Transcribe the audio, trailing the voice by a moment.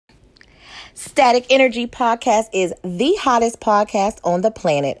Static Energy Podcast is the hottest podcast on the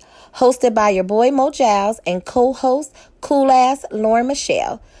planet, hosted by your boy Mo Giles and co-host cool ass Lauren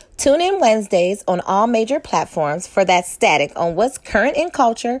Michelle. Tune in Wednesdays on all major platforms for that static on what's current in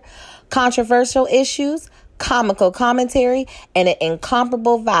culture, controversial issues, comical commentary, and an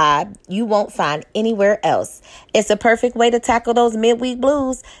incomparable vibe you won't find anywhere else. It's a perfect way to tackle those midweek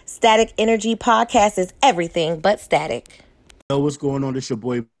blues. Static Energy Podcast is everything but static. Yo, what's going on? This your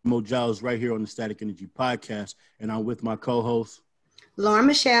boy Mo Giles right here on the Static Energy Podcast, and I'm with my co-host Lauren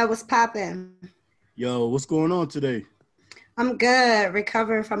Michelle. What's popping? Yo, what's going on today? I'm good.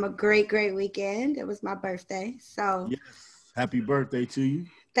 Recovering from a great weekend. It was my birthday, so yes, happy birthday to you.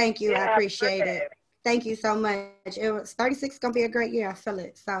 Thank you. I appreciate it. Thank you so much. It was 36 gonna be a great year. I feel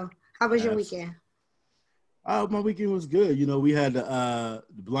it. So, how was your weekend? My weekend was good. You know, we had the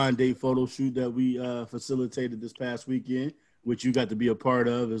blind date photo shoot that we facilitated this past weekend, which you got to be a part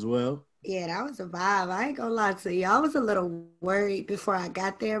of as well. Yeah, that was a vibe. I ain't gonna lie to you. I was a little worried before I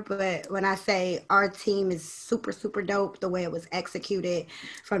got there, but when I say our team is super dope, the way it was executed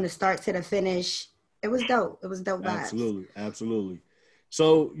from the start to the finish, it was dope. It was dope vibes. Absolutely.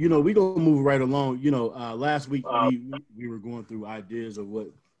 So, you know, we gonna move right along. You know, last week we were going through ideas of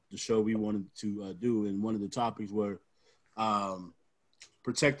what the show we wanted to do, and one of the topics were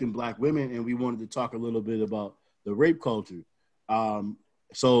protecting Black women, and we wanted to talk a little bit about the rape culture.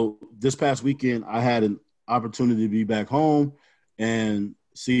 So this past weekend, I had an opportunity to be back home and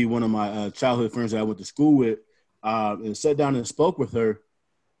see one of my childhood friends that I went to school with, and sat down and spoke with her,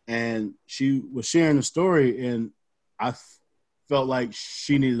 and she was sharing a story, and I felt like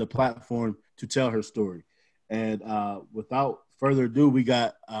she needed a platform to tell her story. And without further ado, we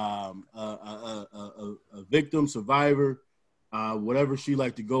got a victim, survivor, whatever she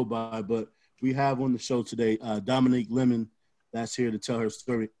liked to go by, but we have on the show today Dominique Lemon, that's here to tell her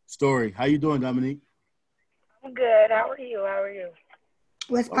story. How you doing, Dominique? I'm good. How are you?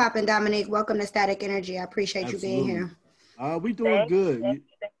 What's poppin', Dominique? Welcome to Static Energy. I appreciate you being here. We doing good. Thanks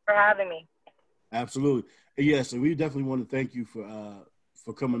for having me. Absolutely. Yes, and we definitely want to thank you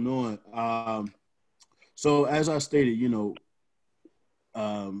for coming on. So as I stated, you know,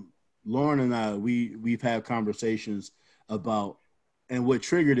 Lauren and I, we've had conversations about, and what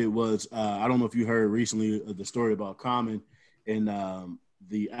triggered it was, I don't know if you heard recently the story about Common and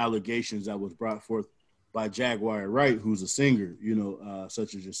the allegations that was brought forth by Jaguar Wright, who's a singer, you know,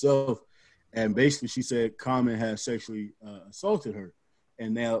 such as yourself. And basically she said Common had sexually assaulted her.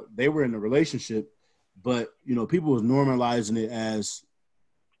 And now they were in a relationship, but, you know, people was normalizing it as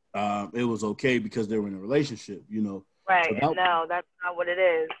it was okay because they were in a relationship, you know. Right. So no, that's not what it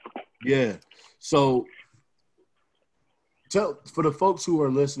is. Yeah. So for the folks who are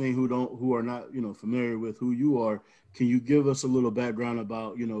listening who are not, you know, familiar with who you are, can you give us a little background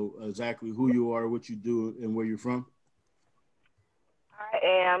about, you know, exactly who you are, what you do, and where you're from? I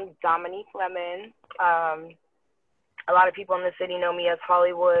am Dominique Lemon. A lot of people in the city know me as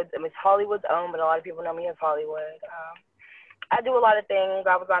Hollywood. I mean, it's Hollywood's own, but a lot of people know me as Hollywood. I do a lot of things.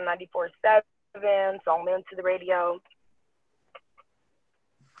 I was on 94.7, so I'm into the radio.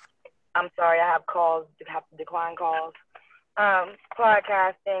 I'm sorry, I have calls, have to decline calls.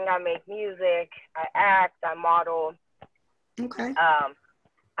 Podcasting, I make music, I act, I model. Okay. I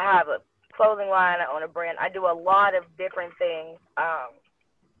have a clothing line, I own a brand. I do a lot of different things.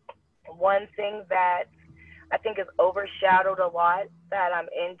 One thing that I think is overshadowed a lot that I'm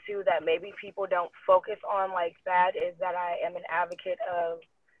into that maybe people don't focus on like that is that I am an advocate of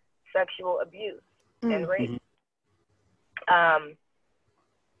sexual abuse and rape.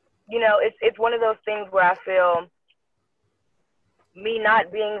 You know, it's one of those things where I feel me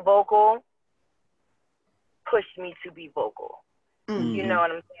not being vocal pushed me to be vocal. You know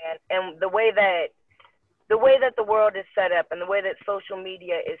what I'm saying? And the way that the world is set up and the way that social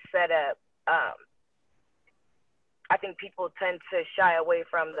media is set up, I think people tend to shy away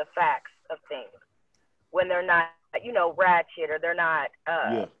from the facts of things when they're not, you know, ratchet or they're not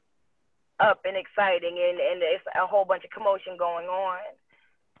up and exciting and it's a whole bunch of commotion going on.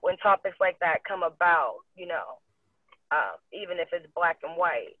 When topics like that come about, you know, even if it's black and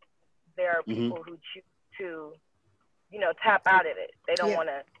white, there are people who choose to, you know, tap out of it. They don't want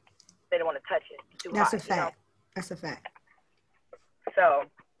to. They don't want to touch it. It's too That's hot, a fact. You know? That's a fact. So,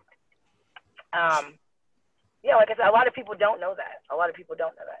 yeah, like I said, a lot of people don't know that.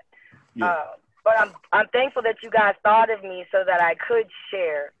 Yeah. But I'm thankful that you guys thought of me so that I could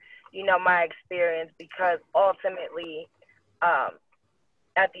share, you know, my experience because ultimately,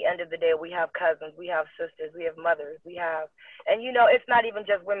 at the end of the day, we have cousins, we have sisters, we have mothers, and you know, it's not even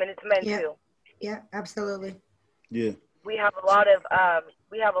just women, it's men too. Yeah, absolutely. Yeah. we have a lot of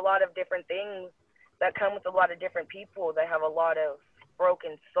different things that come with a lot of different people that have a lot of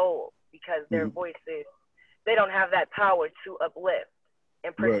broken souls because their voices, they don't have that power to uplift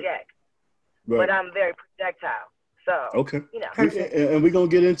and project. Right. But I'm very projectile. So, okay. And we're going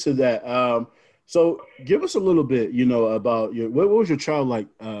to get into that. So give us a little bit, about what was your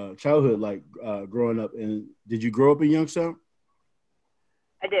childhood like growing up? And did you grow up in Youngstown?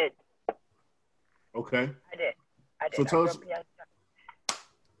 I did. Okay. I did. So tell us,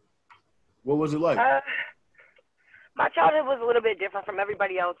 what was it like? My childhood was a little bit different from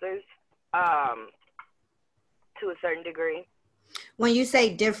everybody else's, to a certain degree. When you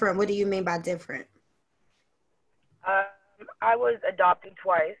say different, what do you mean by different? I was adopted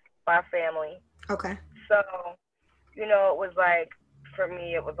twice by family. Okay. So, it was like, for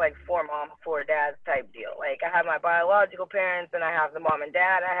me, it was like 4 moms, 4 dads type deal. Like, I have my biological parents, and I have the mom and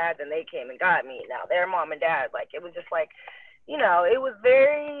dad I had, and they came and got me. Now, their mom and dad, like, it was just like, it was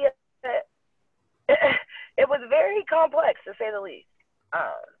very, it was very complex, to say the least.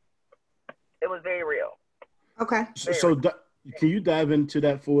 It was very real. Okay. So can you dive into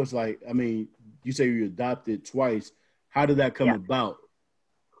that for us? Like, I mean, you say you adopted twice. How did that come about?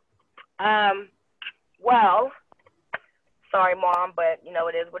 Well, sorry, Mom, but,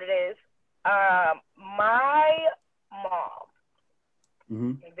 it is what it is. My mom,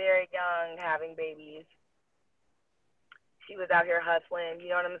 very young, having babies, she was out here hustling, you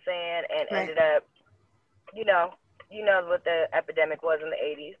know what I'm saying, and ended up, you know what the epidemic was in the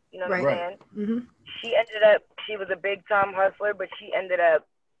 80s, you know what I'm saying? Mm-hmm. She was a big-time hustler, but she ended up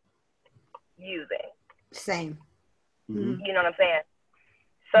using. Same. Mm-hmm. You know what I'm saying?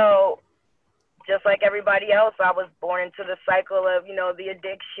 So, just like everybody else, I was born into the cycle of, the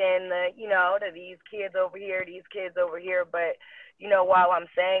addiction, to these kids over here, but, while I'm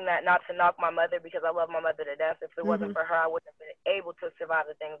saying that, not to knock my mother, because I love my mother to death, if it wasn't for her, I wouldn't have been able to survive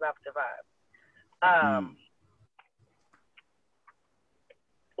the things I've survived.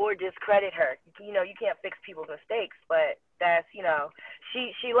 Or discredit her. You can't fix people's mistakes, but that's,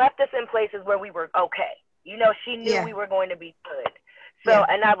 she left us in places where we were okay. She knew we were going to be good. So,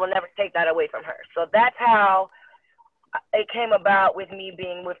 and I will never take that away from her. So that's how it came about with me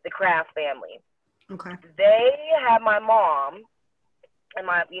being with the Kraft family. Okay. They had my mom, and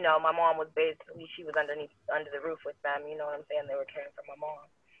my mom was basically, she was under the roof with them. You know what I'm saying? They were caring for my mom,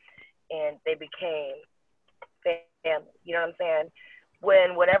 and they became family. You know what I'm saying?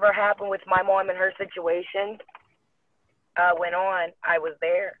 When whatever happened with my mom and her situation went on, I was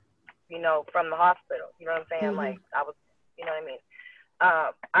there, from the hospital. You know what I'm saying? Like, I was, you know what I mean?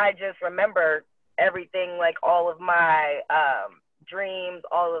 I just remember everything, like all of my dreams,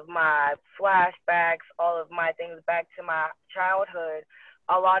 all of my flashbacks, all of my things back to my childhood.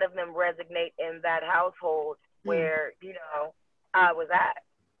 A lot of them resonate in that household where, I was at.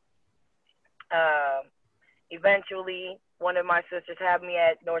 Eventually, one of my sisters had me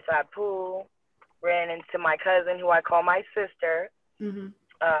at Northside Pool, ran into my cousin, who I call my sister.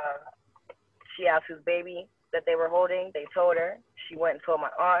 She asked whose baby that they were holding. They told her. She went and told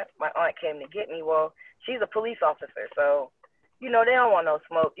my aunt. My aunt came to get me. Well, she's a police officer, so, they don't want no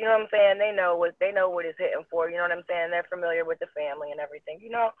smoke. You know what I'm saying? They know what it's hitting for. You know what I'm saying? They're familiar with the family and everything,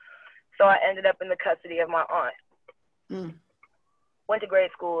 So I ended up in the custody of my aunt. Went to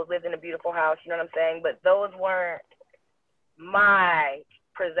grade school, lived in a beautiful house, you know what I'm saying? But those weren't my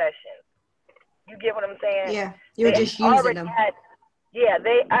possessions. You get what I'm saying? Yeah, you're just using them.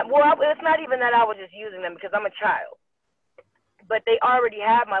 It's not even that I was just using them, because I'm a child. But they already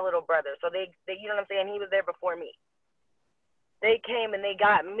had my little brother, so they you know what I'm saying? He was there before me. They came and they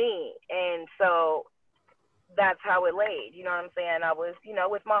got me, and so that's how it laid. You know what I'm saying? I was,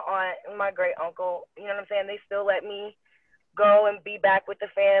 with my aunt and my great uncle. You know what I'm saying? They still let me go and be back with the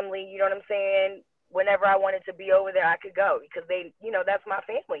family. You know what I'm saying? Whenever I wanted to be over there, I could go, because they, that's my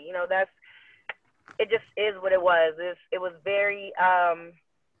family. It just is what it was. It was very,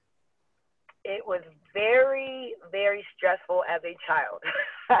 very stressful as a child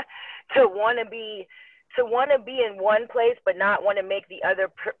to want to be in one place, but not want to make the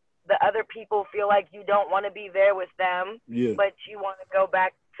other people feel like you don't want to be there with them, but you want to go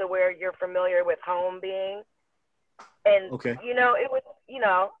back to where you're familiar with home being. And,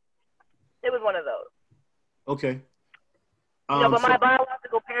 it was one of those. Okay. But my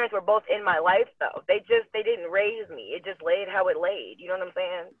biological parents were both in my life, though. They didn't raise me. It just laid how it laid. You know what I'm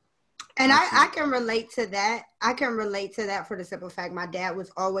saying? And I can relate to that. I can relate to that for the simple fact my dad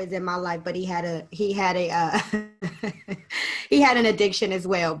was always in my life, but he had he had an addiction as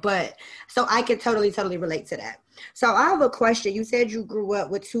well. But so I can totally relate to that. So I have a question. You said you grew up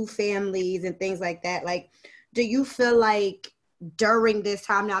with 2 families and things like that. Like, Do you feel like during this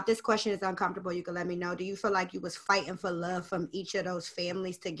time, now if this question is uncomfortable, you can let me know. Do you feel like you was fighting for love from each of those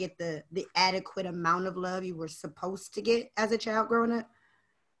families to get the adequate amount of love you were supposed to get as a child growing up?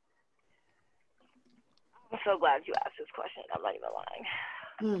 I'm so glad you asked this question. I'm not even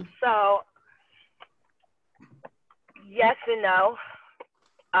lying. So, yes and no.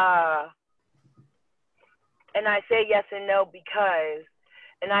 And I say yes and no because,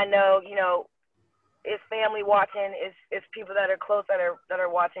 and I know, you know, it's family watching, it's people that are close that are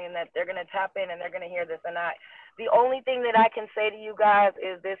watching, and that they're gonna tap in and they're gonna hear this. And the only thing that I can say to you guys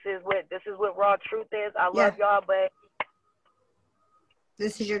is this is what raw truth is. I love y'all, but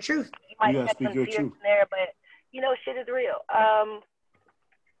this is your truth. You might get some fears in there, but you know, shit is real.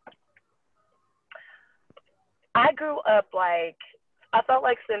 I grew up like, I felt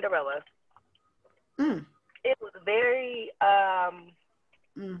like Cinderella. It was very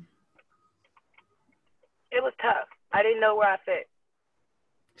it was tough. I didn't know where I fit.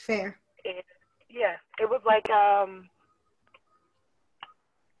 Fair. It was like,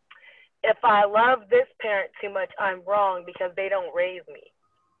 if I love this parent too much, I'm wrong because they don't raise me.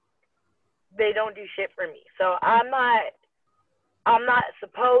 They don't do shit for me. So I'm not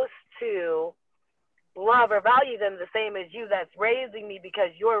supposed to love or value them the same as you that's raising me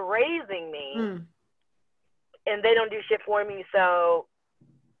because you're raising me and they don't do shit for me. So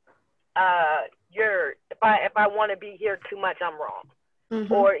if I want to be here too much, I'm wrong.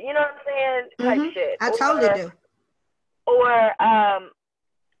 Or, you know what I'm saying? Type shit. I totally do. Or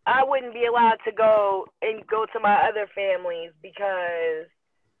I wouldn't be allowed to go to my other families because,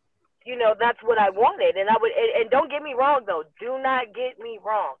 you know, that's what I wanted. And and don't get me wrong though. Do not get me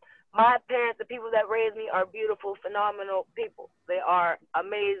wrong. My parents, the people that raised me, are beautiful, phenomenal people. They are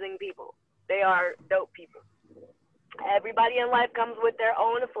amazing people. They are dope people. Everybody in life comes with their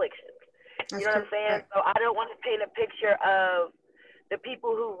own afflictions. You know what I'm saying? So I don't want to paint a picture of the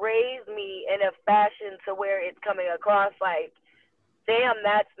people who raised me in a fashion to where it's coming across like, damn,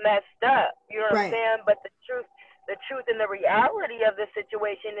 that's messed up. You know what I'm saying? But the truth and the reality of the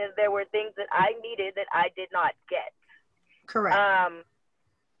situation is there were things that I needed that I did not get. Correct.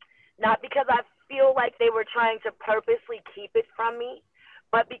 Not because I feel like they were trying to purposely keep it from me,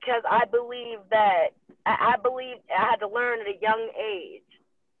 but because I believe I had to learn at a young age.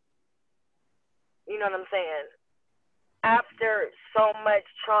 You know what I'm saying? After so much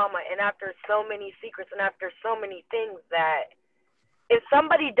trauma and after so many secrets and after so many things that if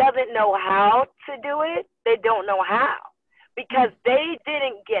somebody doesn't know how to do it, they don't know how because they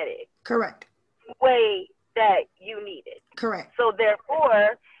didn't get it. Correct. The way that you needed. Correct. So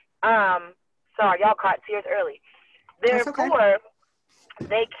therefore, sorry, y'all caught tears early. Therefore,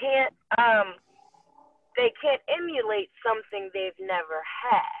 they can't emulate something they've never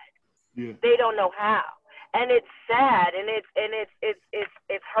had. Yeah. They don't know how. And it's sad and it's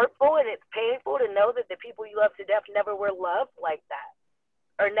hurtful and it's painful to know that the people you love to death never were loved like that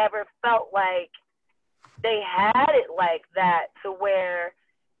or never felt like they had it like that to where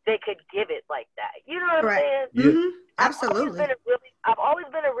they could give it like that. You know what I'm saying? Yeah. Absolutely. I've always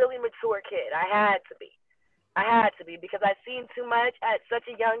been a really mature kid. I had to be because I've seen too much at such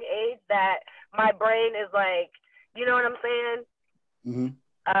a young age that my brain is like, you know what I'm saying?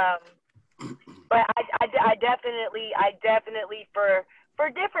 But I definitely for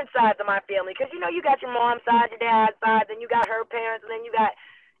different sides of my family, because you know you got your mom's side, your dad's side, then you got her parents, and then you got,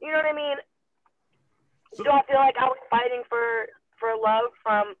 you know what I mean? Do I feel like I was fighting for love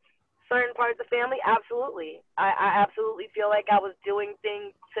from certain parts of the family? Absolutely. I absolutely feel like I was doing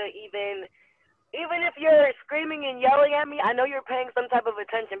things to even if you're screaming and yelling at me, I know you're paying some type of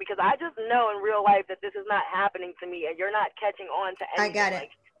attention because I just know in real life that this is not happening to me and you're not catching on to anything. I got it.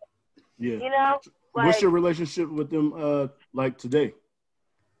 Yeah. You know? Like, what's your relationship with them like today?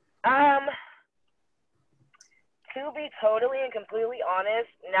 To be totally and completely honest,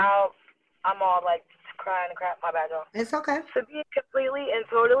 now I'm all like crying and crap. My bad, y'all. It's okay. To be completely and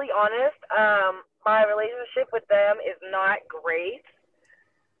totally honest, my relationship with them is not great,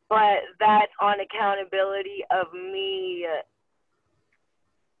 but that's on accountability of me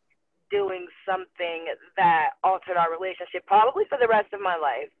doing something that altered our relationship, probably for the rest of my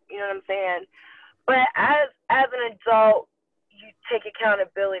life. You know what I'm saying? But as an adult, you take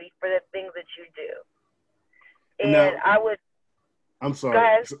accountability for the things that you do. And now, I'm sorry. Go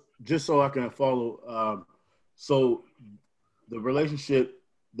ahead. Just so I can follow. So the relationship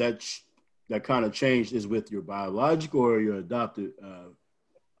that kind of changed is with your biological or your adopted?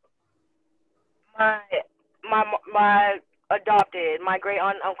 My adopted, my great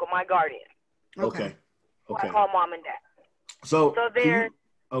aunt and uncle, my guardian. Okay. I call mom and dad. So there's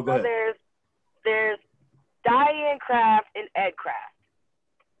go ahead. There's Diane Craft and Ed Craft.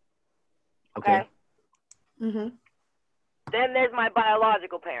 Okay. Mhm. Then there's my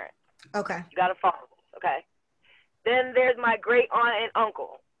biological parents. Okay. You gotta follow this, okay? Then there's my great aunt and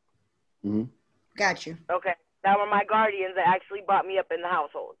uncle. Mm-hmm. Got you. Okay. That were my guardians that actually brought me up in the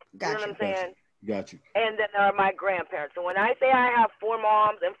household. Got you know what I'm saying? Got you. And then there are my grandparents. So when I say I have 4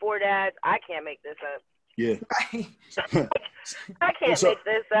 moms and 4 dads, I can't make this up. Yeah. I can't make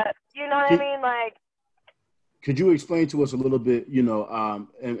this up. You know what I mean? Like, could you explain to us a little bit, you know,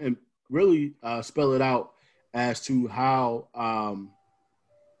 and really spell it out as to how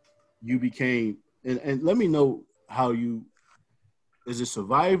you became, and let me know how you, is it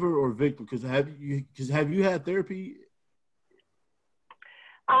survivor or victim? Because have you had therapy?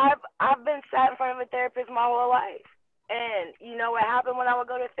 I've been sat in front of a therapist my whole life, and you know what happened when I would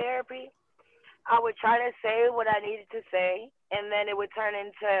go to therapy? I would try to say what I needed to say, and then it would turn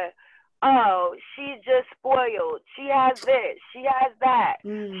into, oh, she's just spoiled. She has this. She has that.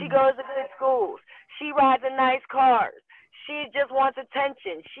 She goes to good schools. She rides in nice cars. She just wants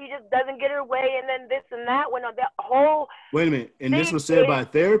attention. She just doesn't get her way, and then this and that. When that whole Wait a minute, and this was said by a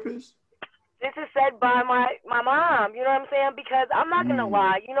therapist? This is said by my mom. You know what I'm saying? Because I'm not gonna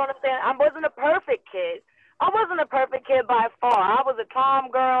lie. You know what I'm saying? I wasn't a perfect kid. I wasn't a perfect kid by far. I was a calm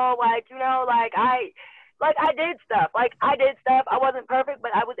girl. Like, you know, I did stuff. Like, I did stuff. I wasn't perfect,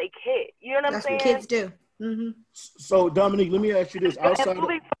 but I was a kid. You know what I'm saying? That's what kids do. Mm-hmm. So, Dominique, let me ask you this.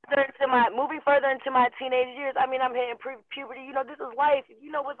 Moving further into my teenage years, I mean, I'm hitting puberty. You know, this is life.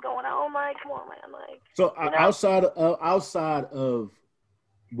 You know what's going on. Like, come on, man. Like, so you know? outside of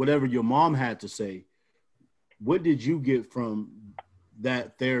whatever your mom had to say, what did you get from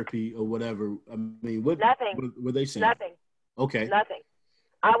that therapy or whatever? I mean, what were they saying? Nothing. Okay. Nothing.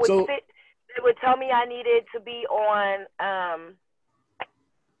 I would sit. They would tell me I needed to be on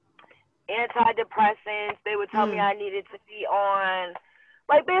antidepressants. They would tell me I needed to be on,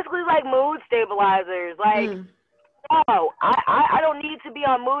 like, basically like mood stabilizers. Like, no, I don't need to be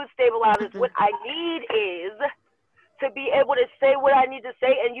on mood stabilizers. What I need is to be able to say what I need to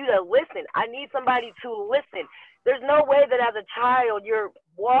say and you to listen. I need somebody to listen. There's no way that as a child you're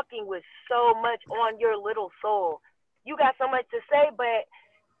walking with so much on your little soul. You got so much to say, but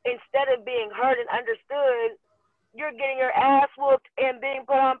instead of being heard and understood, you're getting your ass whooped and being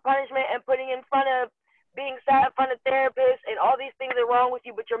put on punishment and being sat in front of therapists, and all these things are wrong with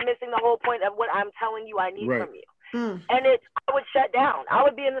you, but you're missing the whole point of what I'm telling you I need from you. And I would shut down. I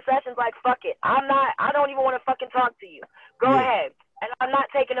would be in the sessions like, fuck it. I don't even want to fucking talk to you. Go ahead. And I'm not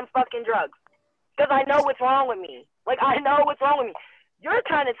taking them fucking drugs. Because I know what's wrong with me. Like, I know what's wrong with me. You're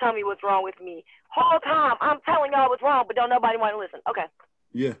trying to tell me what's wrong with me. Whole time, I'm telling y'all what's wrong, but don't nobody want to listen. Okay.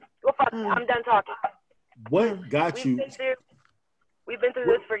 Yeah. Well, fuck it. I'm done talking. What got you? We've been through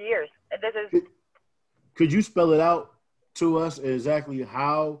this for years. Could you spell it out to us exactly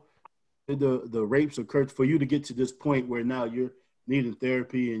how the rapes occurred for you to get to this point where now you're needing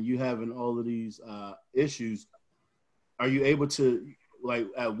therapy and you having all of these issues? Are you able to, like,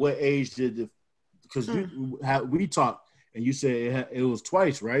 at what age did because we talked and you said it was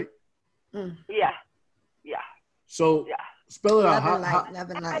twice, right? Yeah. So spell it out. Love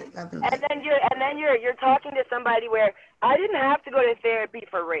and light. And then you're talking to somebody where I didn't have to go to therapy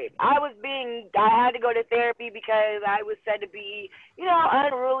for rape. I had to go to therapy because I was said to be, you know,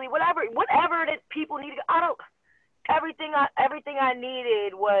 unruly, whatever that people need. Everything I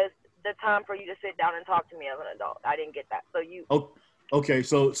needed was the time for you to sit down and talk to me as an adult. I didn't get that. So you. Okay.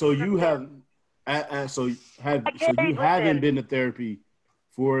 So you have, you haven't been to therapy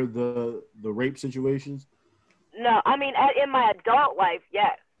for the rape situations? No, I mean in my adult life,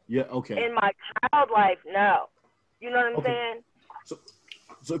 yes. Yeah. Okay. In my child life, no. You know what I'm saying?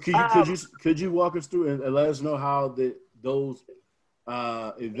 So could you walk us through and let us know how those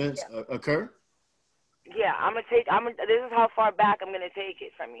events occur? Yeah, this is how far back I'm gonna take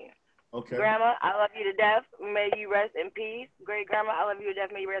it from you. Okay. Grandma, I love you to death. May you rest in peace. Great grandma, I love you to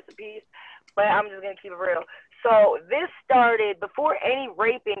death. May you rest in peace. But I'm just gonna keep it real. So this started before any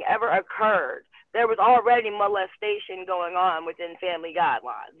raping ever occurred. There was already molestation going on within family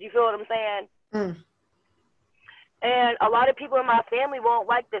guidelines. You feel what I'm saying? And a lot of people in my family won't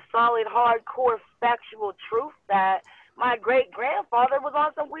like the solid, hardcore, factual truth that my great-grandfather was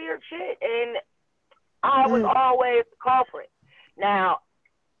on some weird shit, and I was always the culprit. Now,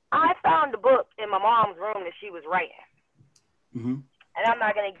 I found a book in my mom's room that she was writing, and I'm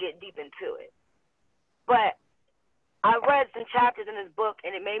not going to get deep into it, but I read some chapters in this book,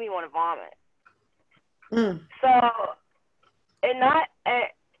 and it made me want to vomit. So, and not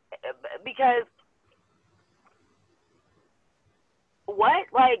because what?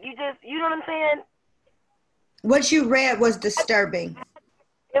 Like, you know what I'm saying? What you read was disturbing.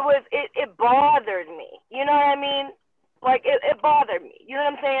 It bothered me. You know what I mean? Like it bothered me. You know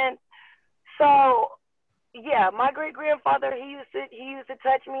what I'm saying? So yeah, my great grandfather, he used to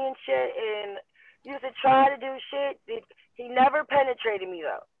touch me and shit, and used to try to do shit. He never penetrated me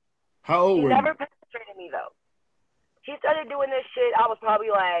though. How old were you? He never penetrated me though. He started doing this shit. I was probably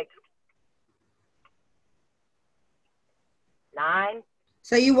like 9.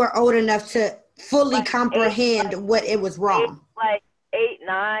 So you were old enough to fully like comprehend 8, what it was wrong. Like 8,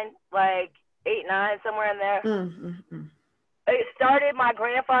 9, like 8, 9, somewhere in there. Mm-hmm. It started. My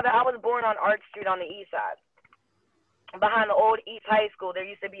grandfather. I was born on Arch Street on the east side. Behind the old East High School, there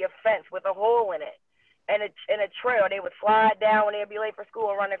used to be a fence with a hole in it, and a trail. They would slide down when they'd be late for school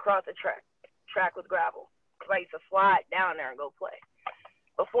and run across the track. Track was gravel. So I used to slide down there and go play.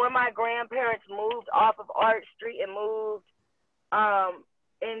 Before my grandparents moved off of Arch Street and moved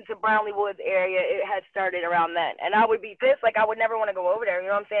into Brownlee Woods area, it had started around then. And I would be pissed. Like, I would never want to go over there. You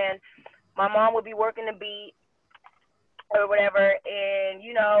know what I'm saying? My mom would be working the beat or whatever, and,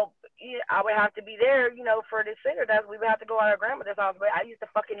 you know, I would have to be there, you know, for the singer. We would have to go at our grandmother's house. But I used to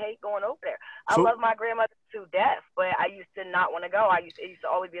fucking hate going over there. I love my grandmother to death, but I used to not want to go. It used to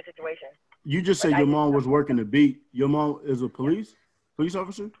always be a situation. You just said your mom was working the beat. Your mom is a police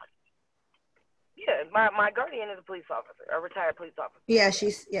officer? Yeah, my guardian is a police officer, a retired police officer. Yeah,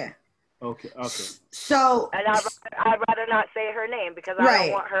 Okay. So, and I'd rather not say her name because I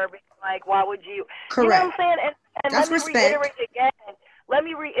don't want her being like, why would you? Correct. You know what I'm saying? And that's respect. Let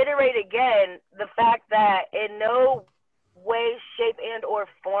me reiterate again the fact that in no way, shape, and or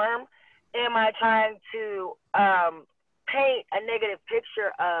form am I trying to paint a negative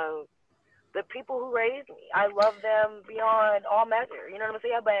picture of the people who raised me. I love them beyond all measure. You know what I'm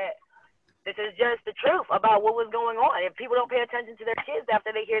saying? But this is just the truth about what was going on. If people don't pay attention to their kids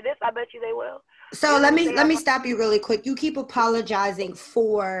after they hear this, I bet you they will. So let me stop you really quick. You keep apologizing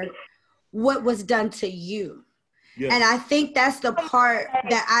for what was done to you. Yes. And I think that's the part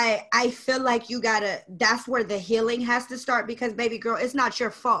that I feel like that's where the healing has to start, because baby girl, it's not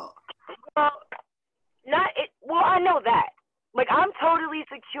your fault. Well, I know that. Like, I'm totally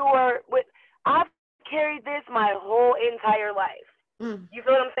secure with, I've carried this my whole entire life. You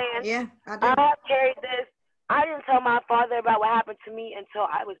feel what I'm saying? Yeah, I do. I've carried this. I didn't tell my father about what happened to me until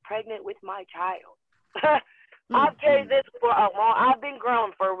I was pregnant with my child. I've carried this for I've been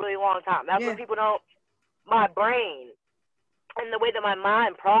grown for a really long time. That's what people don't, my brain and the way that my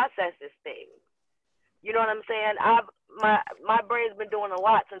mind processes things. You know what I'm saying? My brain's been doing a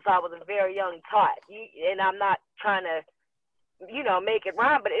lot since I was a very young tot. And I'm not trying to, you know, make it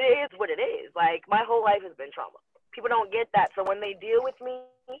rhyme, but it is what it is. Like, my whole life has been trauma. People don't get that. So when they deal with me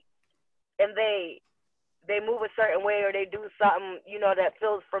and they move a certain way or they do something, you know, that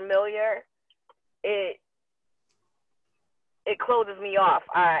feels familiar, it closes me off.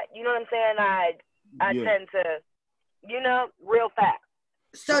 You know what I'm saying? I tend to, you know, real fast.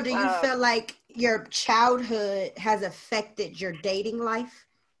 So do you feel like your childhood has affected your dating life?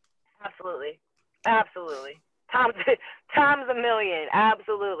 Absolutely. Times a million.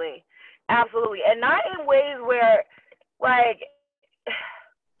 Absolutely. And not in ways where, like,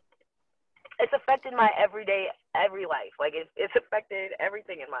 it's affected my every life. Like, it's affected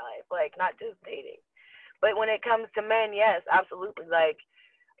everything in my life. Like, not just dating. But when it comes to men, yes, absolutely. Like,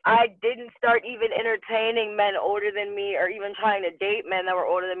 I didn't start even entertaining men older than me or even trying to date men that were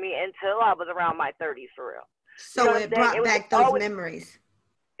older than me until I was around my 30s, for real. So you know it brought back those memories.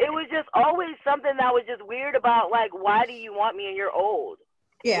 It was just always something that was just weird about, like, why do you want me and you're old?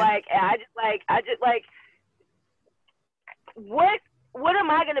 Yeah. Like, I just what am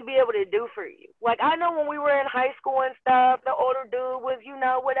I going to be able to do for you? Like, I know when we were in high school and stuff, the older dude was, you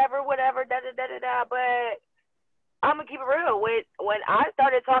know, whatever, da-da-da-da-da, but I'm going to keep it real. When I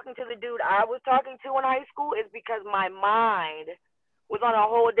started talking to the dude I was talking to in high school, it's because my mind was on a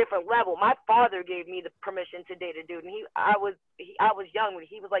whole different level. My father gave me the permission to date a dude, and I was young when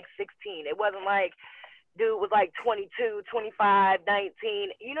he was like 16. It wasn't like dude was like 22, 25,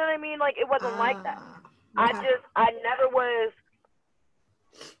 19. You know what I mean? Like, it wasn't like that. Okay. I never was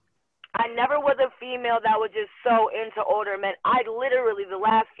a female that was just so into older men. I literally, the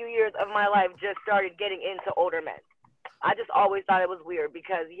last few years of my life, just started getting into older men. I just always thought it was weird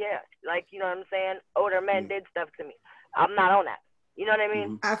because, like, you know what I'm saying? Older men did stuff to me. I'm not on that. You know what I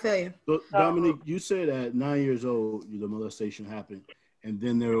mean? I feel you. So, Dominique, you said at 9 years old, the molestation happened, and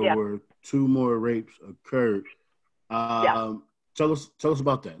then there were 2 more rapes occurred. Tell us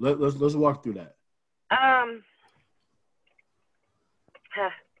about that. Let's walk through that.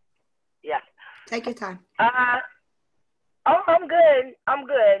 Yeah. Take your time. I'm good.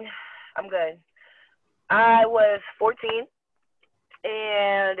 I was 14,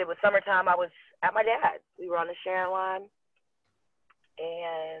 and it was summertime. I was at my dad's. We were on the Sharon line,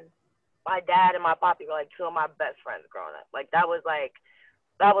 and my dad and my poppy were like two of my best friends growing up. Like that was like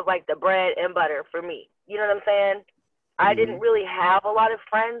the bread and butter for me. You know what I'm saying? I didn't really have a lot of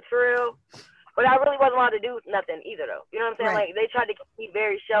friends for real, but I really wasn't allowed to do nothing either though. You know what I'm saying? Right. Like they tried to keep me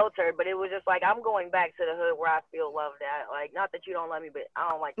very sheltered, but it was just like I'm going back to the hood where I feel loved at. Like not that you don't love me, but I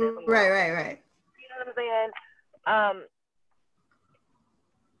don't like this. Right. You know what I'm saying?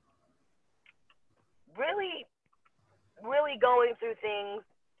 Really going through things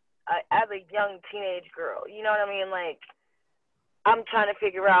as a young teenage girl. You know what I mean? Like, I'm trying to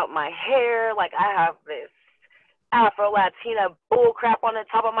figure out my hair. Like, I have this Afro-Latina bull crap on the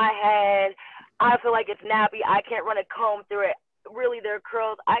top of my head. I feel like it's nappy. I can't run a comb through it. Really, they're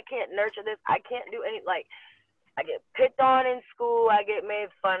curls. I can't nurture this. I can't do any, like, I get picked on in school. I get made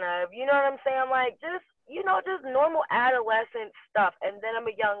fun of. You know what I'm saying? Like, just normal adolescent stuff. And then I'm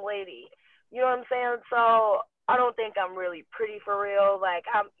a young lady. You know what I'm saying? So I don't think I'm really pretty for real. Like,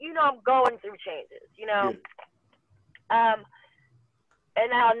 I'm going through changes, you know? Yeah.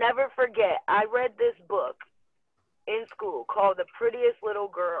 And I'll never forget, I read this book in school called The Prettiest Little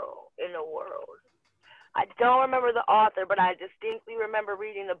Girl in the World. I don't remember the author, but I distinctly remember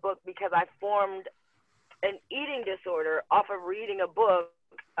reading the book because I formed an eating disorder off of reading a book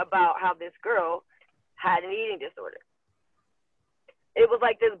about how this girl had an eating disorder. It was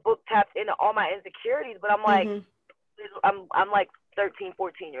like this book tapped into all my insecurities, but I'm like, I'm like 13,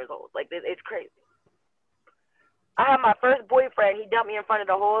 14 years old. Like, it's crazy. I had my first boyfriend. He dumped me in front of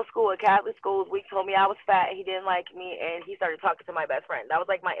the whole school, a Catholic school. We told me I was fat. He didn't like me, and he started talking to my best friend. That was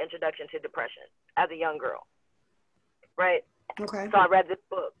like my introduction to depression as a young girl, right? Okay. So I read this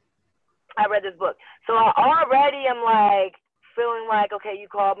book. So I already am like feeling like, okay, you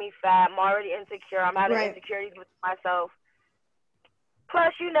called me fat. I'm already insecure. I'm having insecurities with myself.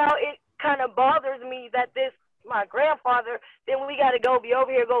 Plus, you know, it kind of bothers me that my grandfather, then we got to be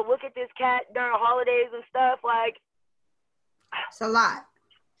over here, go look at this cat during holidays and stuff. Like, it's a lot.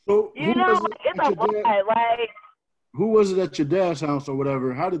 So you know, it's a lot. Like, who was it at your dad's house or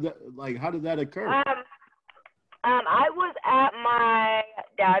whatever? How did that occur? I was at my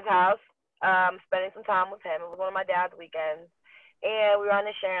dad's house, spending some time with him. It was one of my dad's weekends, and we were on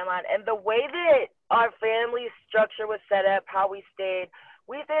the Sharon line. And the way that our family structure was set up, how we stayed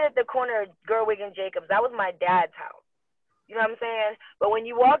at the corner of Gerwig and Jacobs. That was my dad's house. You know what I'm saying? But when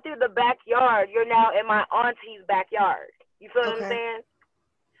you walk through the backyard, you're now in my auntie's backyard. You feel what I'm saying?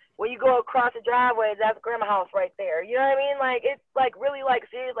 When you go across the driveway, that's grandma's house right there. You know what I mean? Like, it's like really like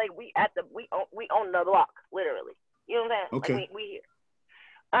serious. Like we own the block, literally. You know what I'm saying? Okay. Like we here.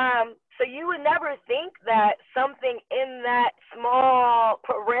 So you would never think that something in that small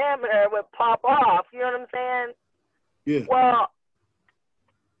parameter would pop off. You know what I'm saying? Yeah. Well,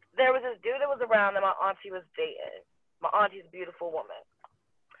 there was this dude that was around that my auntie was dating. My auntie's a beautiful woman.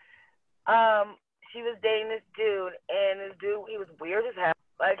 She was dating this dude, and this dude, he was weird as hell.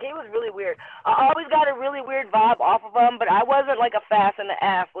 Like, he was really weird. I always got a really weird vibe off of him, but I wasn't like a fast in the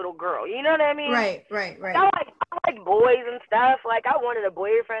ass little girl. You know what I mean? Right. I like boys and stuff. Like, I wanted a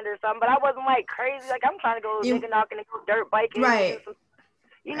boyfriend or something, but I wasn't like crazy. Like, I'm trying to go nigga knocking and go dirt biking. Right.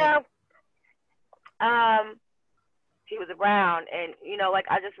 You know? He was around, and, you know,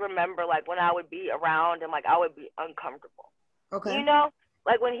 like, I just remember, like, when I would be around him, like, I would be uncomfortable. Okay. You know?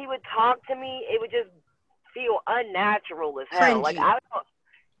 Like, when he would talk to me, it would just feel unnatural as hell. Cringy. Like,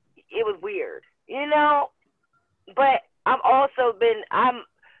 it was weird, you know? But I'm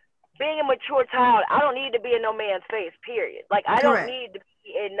being a mature child, I don't need to be in no man's face, period. Like, I don't need to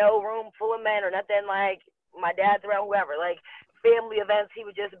be in no room full of men or nothing. Like, my dad's around, whoever. Like, family events, he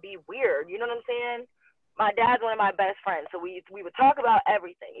would just be weird. You know what I'm saying? My dad's one of my best friends, so we would talk about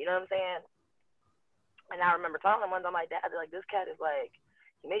everything. You know what I'm saying? And I remember telling him once, I'm like, Dad, like, this cat is like,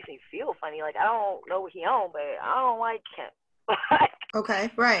 he makes me feel funny. Like, I don't know what he on, but I don't like him.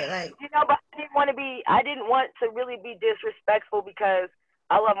 Okay, right. Like, you know, but I didn't want to really be disrespectful because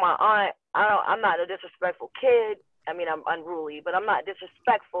I love my aunt. I'm not a disrespectful kid. I mean, I'm unruly, but I'm not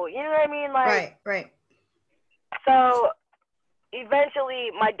disrespectful. You know what I mean? Like, right. So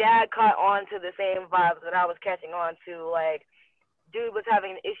eventually my dad caught on to the same vibes that I was catching on to. Like, dude was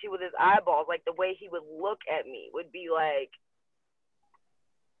having an issue with his eyeballs. Like, the way he would look at me would be like,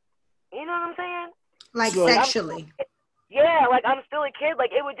 you know what I'm saying? Like, sexually. Yeah, like, I'm still a kid.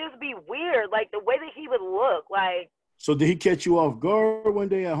 Like, it would just be weird. Like, the way that he would look, like. So did he catch you off guard one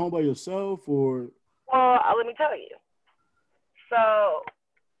day at home by yourself, or? Well, let me tell you. So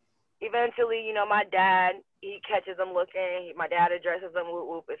eventually, you know, my dad he catches him looking. My dad addresses him. Whoop,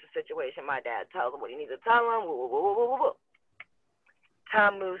 whoop. It's a situation. My dad tells him what he needs to tell him. Whoop, whoop, whoop, whoop, whoop.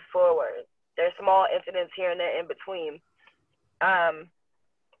 Time moves forward. There's small incidents here and there in between.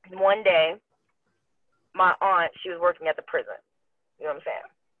 One day, my aunt, she was working at the prison. You know what I'm saying?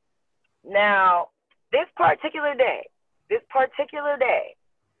 Now, this particular day,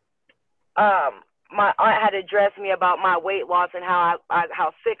 my aunt had addressed me about my weight loss and how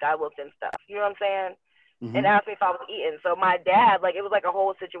sick I looked and stuff. You know what I'm saying? Mm-hmm. And asked me if I was eating. So my dad, like, it was like a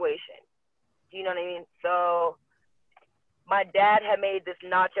whole situation. You know what I mean? So my dad had made this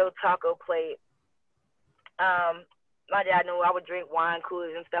nacho taco plate. My dad knew I would drink wine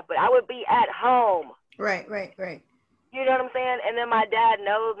coolers and stuff, but I would be at home. Right. You know what I'm saying? And then my dad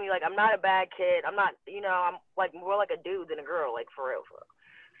knows me, like, I'm not a bad kid. I'm not, you know, I'm like more like a dude than a girl, like, for real.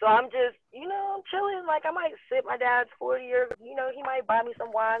 So I'm just, you know, I'm chilling. Like, I might sip my dad's 40 or, you know, he might buy me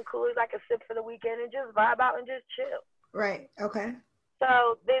some wine coolers I could sip for the weekend and just vibe out and just chill. Right. Okay.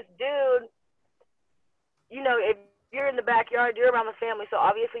 So this dude, you know, if you're in the backyard, you're around the family, so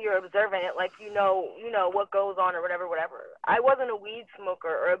obviously you're observant, like, you know what goes on or whatever. I wasn't a weed smoker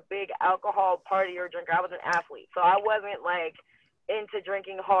or a big alcohol partier or drinker. I was an athlete, so I wasn't, like, into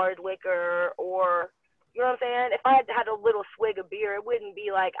drinking hard liquor or, you know what I'm saying? If I had a little swig of beer, it wouldn't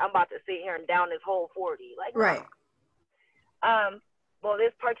be like I'm about to sit here and down this whole 40. Like, right. No. Well,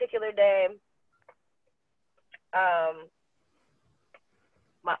 this particular day, my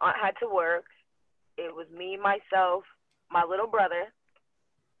aunt had to work. It was me, myself, my little brother,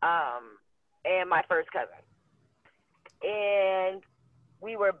 and my first cousin. And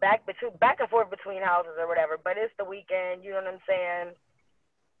we were back and forth between houses or whatever, but it's the weekend, you know what I'm saying?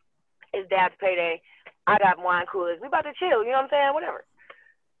 It's dad's payday. I got wine coolers. We about to chill, you know what I'm saying? Whatever.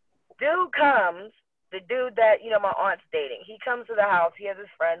 Dude comes, the dude that, you know, my aunt's dating. He comes to the house. He has his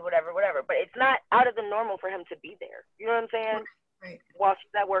friend, whatever. But it's not out of the normal for him to be there. You know what I'm saying? Right. While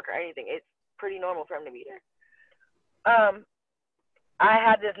she's at work or anything. It's pretty normal for him to be there. I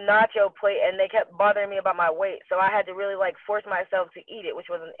had this nacho plate, and they kept bothering me about my weight. So I had to really, like, force myself to eat it, which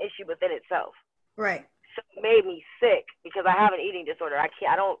was an issue within itself. Right. So it made me sick because I have an eating disorder.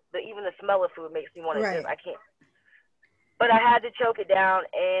 Even the smell of food makes me want to right. I can't. But I had to choke it down,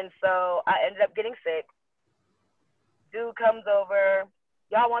 and so I ended up getting sick. Dude comes over.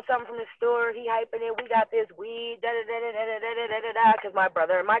 Y'all want something from the store? He hyping it. We got this weed, da-da-da-da-da-da-da-da-da, because my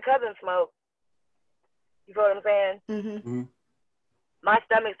brother and my cousin smoke. You feel what I'm saying? Mm-hmm. Mm-hmm. My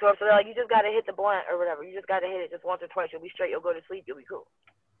stomach's sore, so they're like, you just got to hit the blunt or whatever. You just got to hit it just once or twice. You'll be straight. You'll go to sleep. You'll be cool.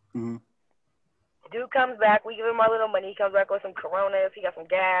 Mm-hmm. Dude comes back. We give him our little money. He comes back with some Coronas. He got some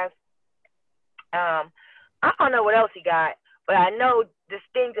gas. I don't know what else he got, but I know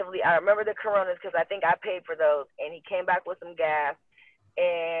distinctively, I remember the Coronas because I think I paid for those, and he came back with some gas.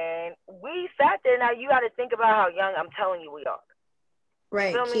 And we sat there. Now, you got to think about how young, I'm telling you, we are.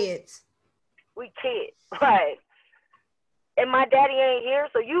 Right, kids. We kids, right. And my daddy ain't here,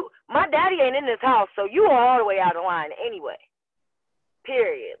 so my daddy ain't in this house, so you are all the way out of line anyway.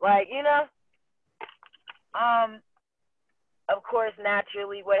 Period. Like, you know? Of course,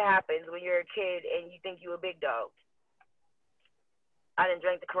 naturally, what happens when you're a kid and you think you a big dog? I done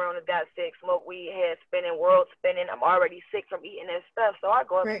drank the Coronas, got sick, smoked weed, head spinning, world spinning. I'm already sick from eating this stuff, so I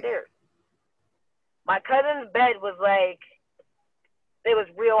go upstairs. Right. My cousin's bed was like, it was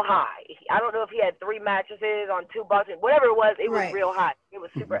real high. I don't know if he had 3 mattresses on 2 boxes. Whatever it was real high. It was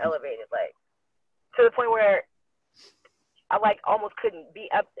super elevated, like, to the point where I, like, almost couldn't be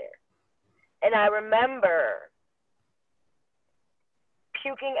up there. And I remember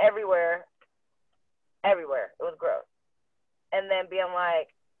puking everywhere. It was gross. And then being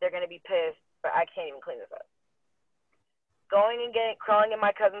like, they're going to be pissed, but I can't even clean this up. Going and crawling in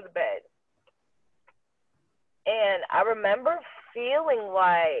my cousin's bed. And I remember feeling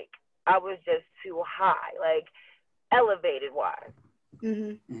like I was just too high, like elevated-wise.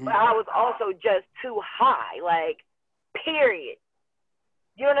 Mm-hmm. But I was also just too high, like, period.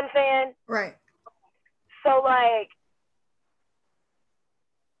 You know what I'm saying? Right. So, like,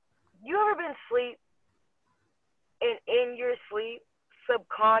 you ever been asleep and in your sleep,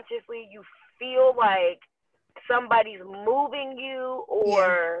 subconsciously, you feel like somebody's moving you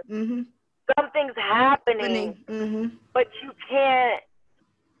or something's happening, but you can't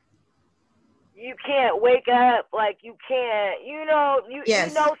wake up, like you can't, you know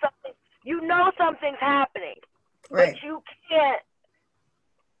something's happening, right. But you can't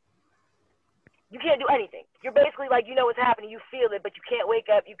do anything. You're basically like, you know what's happening, you feel it, but you can't wake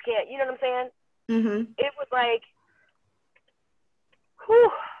up, you can't, you know what I'm saying? Mm-hmm. It was like,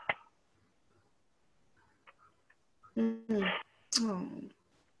 whew. Mm-hmm. Oh.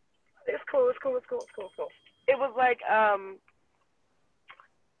 It's cool. it was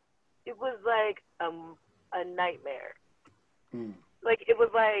like a nightmare. Like it was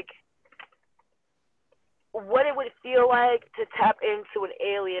like what it would feel like to tap into an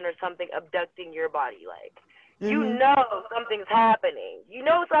alien or something abducting your body. Like you know something's happening. You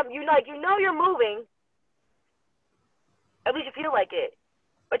know something. You know you're moving. At least you feel like it.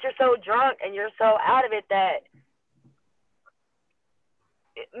 But you're so drunk and you're so out of it that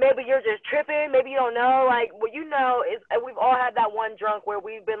maybe you're just tripping. Maybe you don't know. Like what you know is we've all had that one drunk where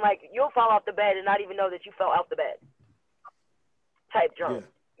we've been like, you'll fall off the bed and not even know that you fell off the bed. Type drunk.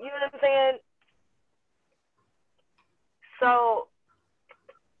 Yeah. You know what I'm saying? So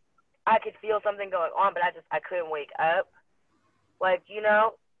I could feel something going on, but I couldn't wake up. Like, you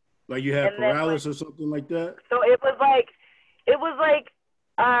know? Like you had paralysis or something like that? So it was like it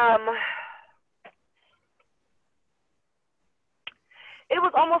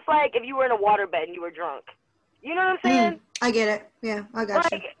was almost like if you were in a waterbed and you were drunk. You know what I'm saying? I get it. Yeah, I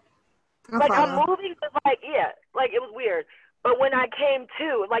got you. I'm moving, but like it was weird. But when I came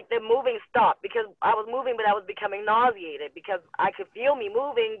to, like the moving stopped because I was moving, but I was becoming nauseated because I could feel me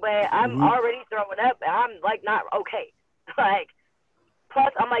moving, but I'm already throwing up. I'm like not okay. Like,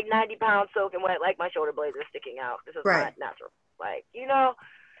 plus I'm like 90 pounds soaking wet, like my shoulder blades are sticking out. This is not natural. Like, you know,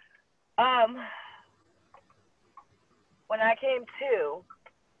 when I came to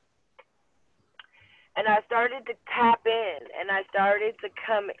and I started to tap in and I started to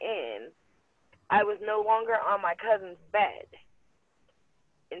come in, I was no longer on my cousin's bed.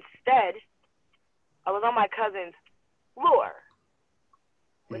 Instead, I was on my cousin's floor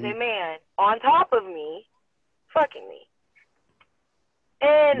with a man on top of me, fucking me.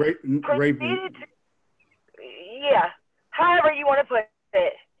 And proceeded to, however you want to put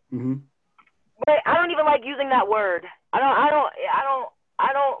it. But I don't even like using that word. I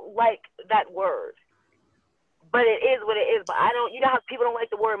don't like that word. But it is what it is. But you know how people don't like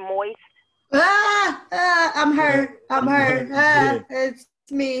the word moist? I'm hurt. It's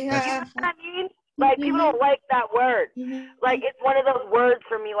me. You know what I mean? Like, people don't like that word. Like, it's one of those words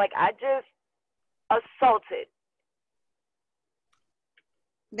for me. Like, I just assaulted.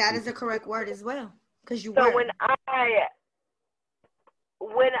 That is the correct word as well. Because you so were.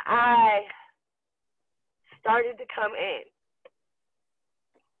 when I started to come in,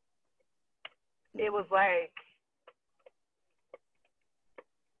 it was like,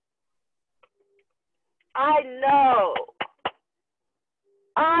 I know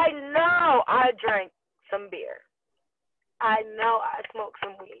I drank some beer. I know I smoked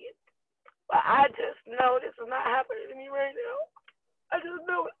some weed. But I just know this is not happening to me right now. I just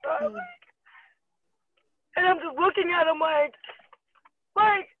know it's not. And I'm just looking at him like,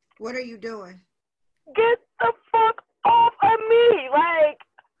 what are you doing? Get the fuck off of me. Like,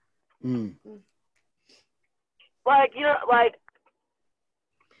 you know, like,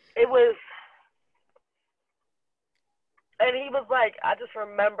 it was, and he was like, I just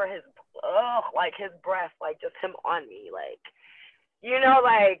remember his breath, like, just him on me, like, you know,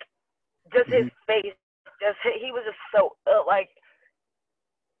 like, just his face, he was just so, like,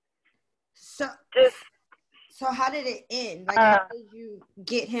 So how did it end? Like, how did you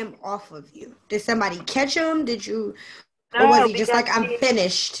get him off of you? Did somebody catch him? Or was he just like, I'm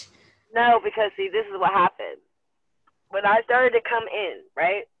finished? No, because, see, this is what happened. When I started to come in,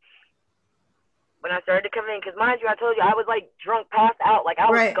 right? When I started to come in, because mind you, I told you, I was, like, drunk, passed out. Like, I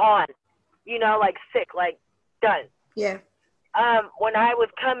was gone. You know, like, sick, like, done. Yeah. When I was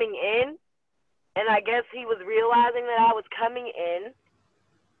coming in, and I guess he was realizing that I was coming in,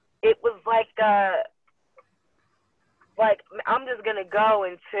 it was like, I'm just going to go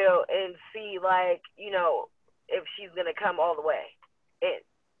and see, like, you know, if she's going to come all the way in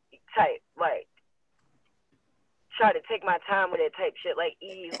type, like, try to take my time with it type shit, like,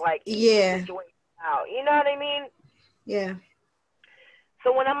 ease the situation out. You know what I mean? Yeah.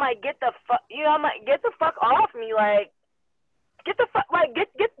 So when I'm like, get the fuck, you know, I'm like, get the fuck off me, like, get the fuck, like, get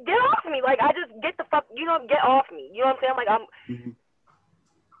off me. Like, I just get the fuck, you know, get off me. You know what I'm saying? Like,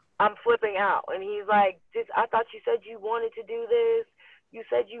 I'm flipping out. And he's like, I thought you said you wanted to do this. You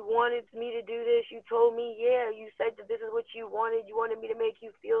said you wanted me to do this. You told me, yeah. You said that this is what you wanted. You wanted me to make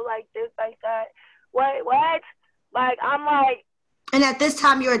you feel like this, like that. What? Like, I'm like. And at this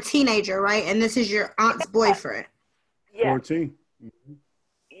time, you're a teenager, right? And this is your aunt's boyfriend. Yes. 14.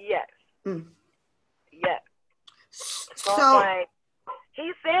 Yes. Yes. So, So like,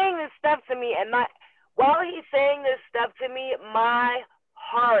 he's saying this stuff to me, and while he's saying this stuff to me, my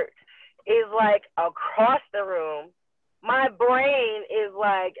heart is like across the room. My brain is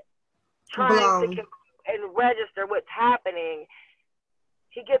like trying to and register what's happening.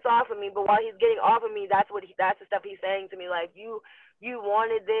 he gets off of me, but while he's getting off of me, that's the stuff he's saying to me, like, you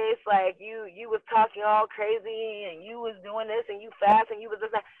wanted this, like, you was talking all crazy, and you was doing this, and you fast, and you was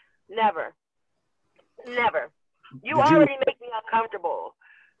this, that. Never. You already make me uncomfortable.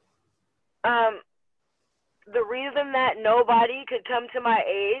 The reason that nobody could come to my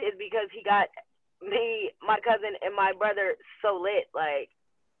aid is because he got me, my cousin, and my brother so lit, like.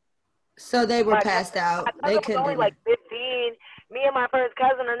 So they were passed out. They couldn't. Only like 15. Me and my first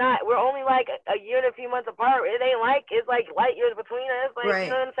cousin are not. We're only like a year and a few months apart. It ain't like it's like light years between us. Like, right. You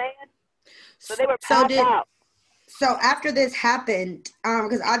know what I'm saying? So they were passed out. So after this happened,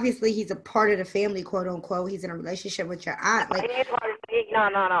 because obviously he's a part of the family, quote unquote. He's in a relationship with your aunt. Like,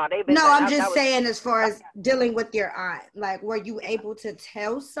 no. I'm just saying, as far as dealing with your aunt, like, were you able to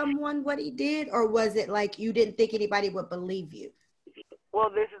tell someone what he did, or was it like you didn't think anybody would believe you? Well,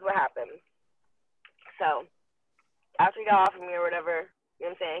 this is what happened. So, after he got off of me or whatever, you know what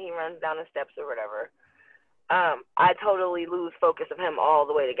I'm saying, he runs down the steps or whatever, I totally lose focus of him all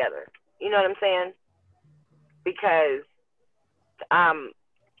the way together. You know what I'm saying? Because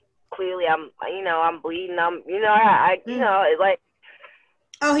clearly I'm bleeding. It's like.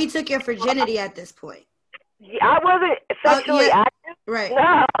 Oh, he took your virginity at this point. Yeah, I wasn't sexually active. Right.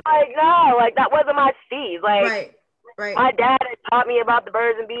 No, like that wasn't my speed. Like. Right. My dad had taught me about the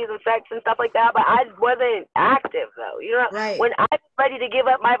birds and bees and sex and stuff like that, but I wasn't active though. You know, right. When I was ready to give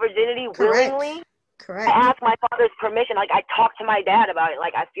up my virginity willingly, Correct. I asked my father's permission. Like, I talked to my dad about it.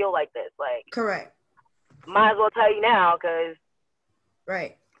 Like, I feel like this. Like, correct. Might as well tell you now, cause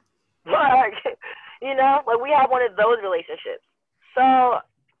right. Like, you know, like we have one of those relationships. So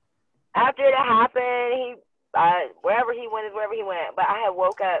after it happened, wherever he went is wherever he went. But I had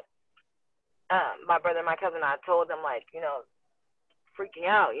woke up. My brother and my cousin, I told them, like, you know, freaking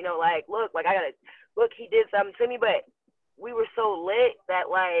out, you know, like, look, he did something to me, but we were so lit that,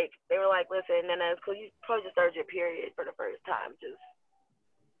 like, they were like, listen, Nana, it's cool, you probably just started your period for the first time, just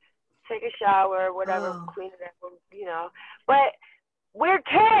take a shower, whatever, clean it up, you know, but we're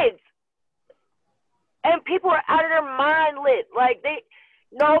kids, and people are out of their mind lit, like,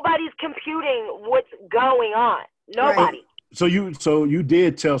 nobody's computing what's going on, nobody. Right. So you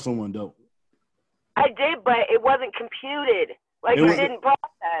did tell someone, though? I did, but it wasn't computed. Like, it didn't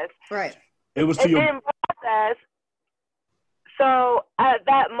process. Right. It didn't process. So at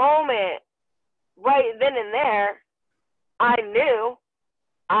that moment, right then and there, I knew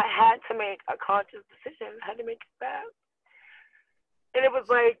I had to make a conscious decision. I had to make it fast. And it was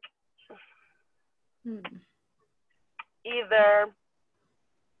like, either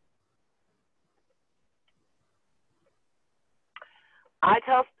I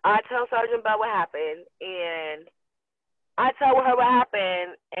tell Sergeant Bell what happened, and I tell her what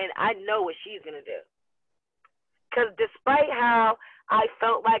happened, and I know what she's going to do. Because despite how I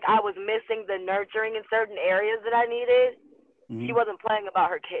felt like I was missing the nurturing in certain areas that I needed, she wasn't playing about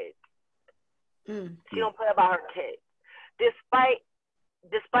her kids. She don't play about her kids. Despite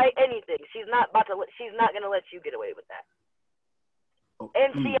anything, she's not going to let you get away with that.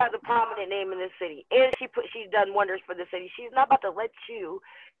 And she has a prominent name in this city. And she's done wonders for the city. She's not about to let you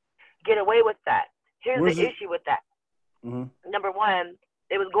get away with that. Here's the issue with that. Number one,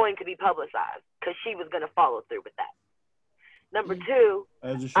 it was going to be publicized because she was going to follow through with that. Number two,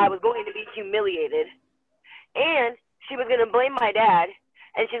 I was going to be humiliated. And she was going to blame my dad,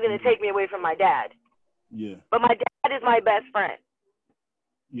 and she's going to take me away from my dad. Yeah. But my dad is my best friend.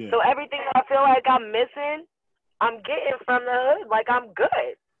 Yeah. So everything I feel like I'm missing, I'm getting from the hood. Like, I'm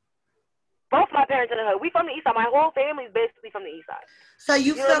good. Both my parents in the hood. We from the east side. My whole family is basically from the east side. So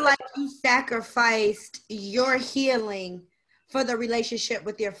you feel like you sacrificed your healing for the relationship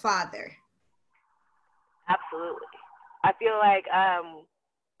with your father? Absolutely. I feel like,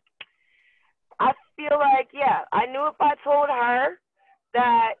 yeah, I knew if I told her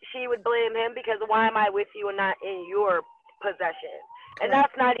that she would blame him because why am I with you and not in your possession? And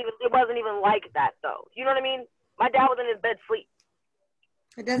that's not even, it wasn't even like that, though. You know what I mean? My dad was in his bed asleep.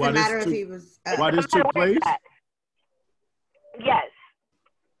 It doesn't matter if he was. Why this took place? Yes.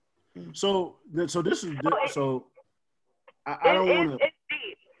 So this is I don't want to. It's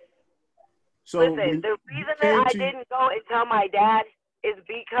deep. So listen, the reason that I didn't go and tell my dad is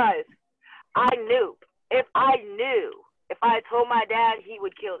because I knew if I told my dad, he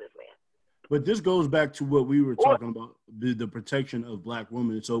would kill this man. But this goes back to what we were talking about, the protection of black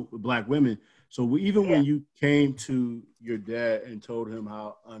women. So black women. So when you came to your dad and told him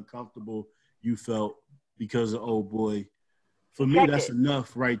how uncomfortable you felt because of old boy, for me, that's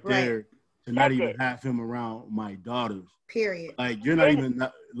enough right there to not even have him around my daughters. Period. Like, you're not even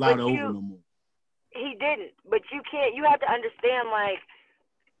allowed over no more. He didn't. But you have to understand, like,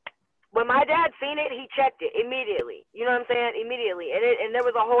 when my dad seen it, he checked it immediately. You know what I'm saying? Immediately. And there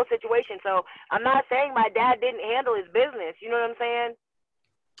was a whole situation. So I'm not saying my dad didn't handle his business. You know what I'm saying?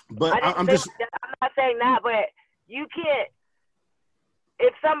 But I'm not saying that, but you can't,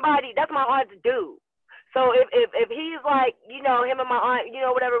 if somebody, that's my aunt's dude. So if he's like, you know, him and my aunt, you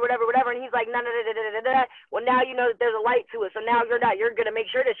know, whatever, and he's like, well, now you know that there's a light to it. So now you're going to make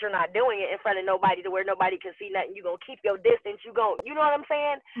sure that you're not doing it in front of nobody to where nobody can see nothing. You're going to keep your distance. You know what I'm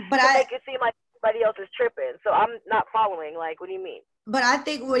saying? But to make it seem like everybody else is tripping. So I'm not following. Like, what do you mean? But I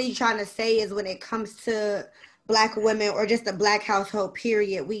think what he's trying to say is when it comes to Black women or just a Black household,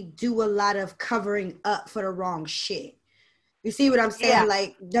 period, we do a lot of covering up for the wrong shit. You see what I'm saying? Yeah.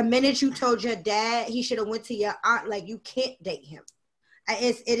 Like, the minute you told your dad he should have went to your aunt, like, you can't date him.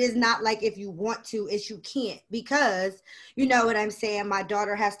 It is not like if you want to, it's you can't, because you know what I'm saying? My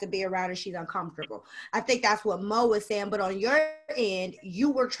daughter has to be around and she's uncomfortable. I think that's what Mo was saying. But on your end, you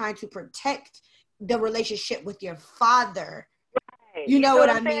were trying to protect the relationship with your father. Right. You know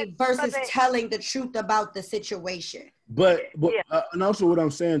what I mean? Versus telling the truth about the situation. But and also what I'm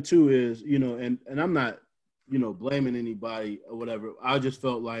saying too is, you know, and I'm not, you know, blaming anybody or whatever. I just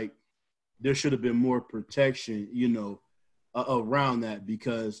felt like there should have been more protection, you know, around that,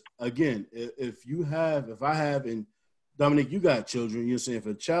 because again, if I have, and Dominique, you got children, you're saying if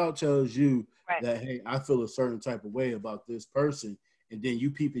a child tells you right. that, hey, I feel a certain type of way about this person, and then you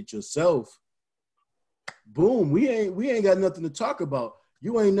peep it yourself, boom, we ain't got nothing to talk about.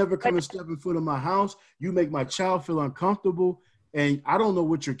 You ain't never come and stepping foot in my house. You make my child feel uncomfortable, and I don't know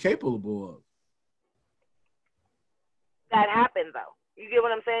what you're capable of. That happened, though. You get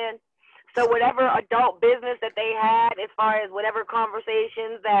what I'm saying? So whatever adult business that they had, as far as whatever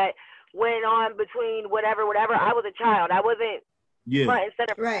conversations that went on between whatever, I was a child. I wasn't front and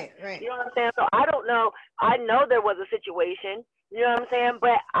center. Right. You know what I'm saying? So I don't know. I know there was a situation. You know what I'm saying?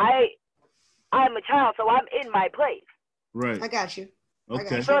 But I'm a child, so I'm in my place. Right. I got you.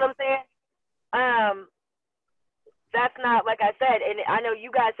 Okay. You know what I'm saying? That's not, like I said, and I know you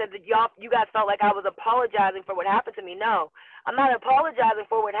guys said that you guys felt like I was apologizing for what happened to me. No, I'm not apologizing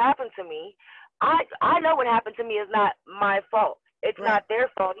for what happened to me. I know what happened to me is not my fault. It's not their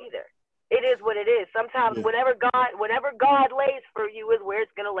fault either. It is what it is. Sometimes whatever God lays for you is where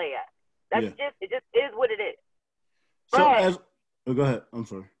it's gonna lay at. It just is what it is. So go ahead. I'm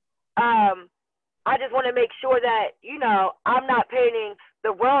sorry. I just want to make sure that, you know, I'm not painting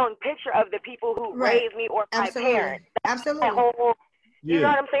the wrong picture of the people who raised me or my parents. Absolutely. You know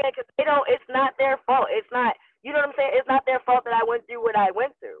what I'm saying? Because it's not their fault. It's not, you know what I'm saying? It's not their fault that I went through what I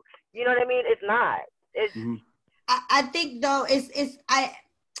went through. You know what I mean? It's not. It's. I think though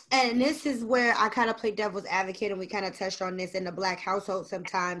and this is where I kind of play devil's advocate, and we kind of touched on this in the Black household.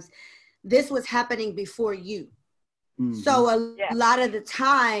 Sometimes this was happening before you. So a lot of the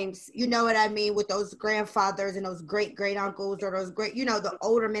times, you know what I mean, with those grandfathers and those great uncles or those great, you know, the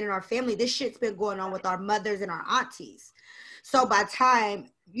older men in our family, this shit's been going on with our mothers and our aunties. So by time,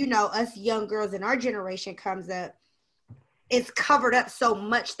 you know, us young girls in our generation comes up, it's covered up so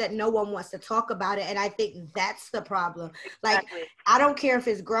much that no one wants to talk about it. And I think that's the problem. Like, I don't care if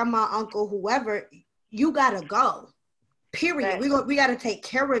it's grandma, uncle, whoever, you gotta go, period. We got to take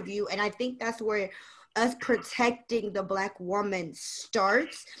care of you. And I think that's where us protecting the Black woman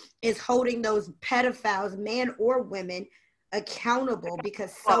starts, is holding those pedophiles, men or women, accountable,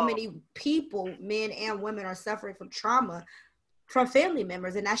 because so many people, men and women, are suffering from trauma from family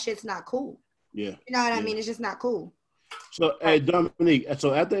members, and that shit's not cool. Yeah. You know what I mean? It's just not cool. So, hey, Dominique,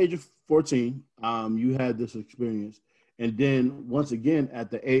 so at the age of 14, you had this experience, and then once again,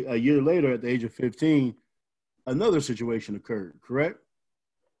 a year later, at the age of 15, another situation occurred, correct?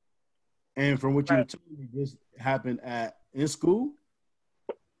 And from what you were telling me, this happened in school?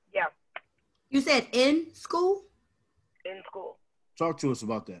 Yeah. You said in school? In school. Talk to us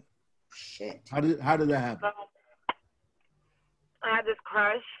about that. Shit. How did that happen? I had this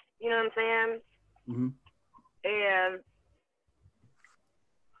crush, you know what I'm saying? Mm-hmm. And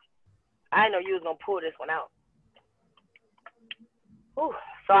I know you was going to pull this one out. Ooh.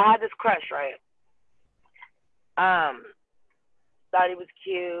 So I had this crush, right? Thought he was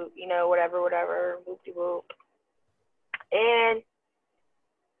cute, you know, whatever, whoop-de-whoop. And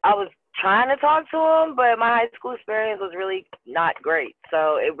I was trying to talk to him, but my high school experience was really not great.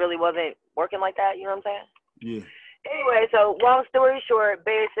 So it really wasn't working like that, you know what I'm saying? Yeah. Anyway, so long story short,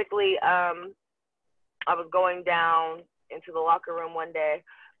 basically, I was going down into the locker room one day,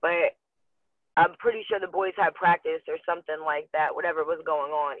 but I'm pretty sure the boys had practice or something like that, whatever was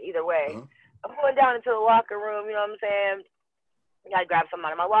going on. Either way, I'm going down into the locker room, you know what I'm saying? I grabbed something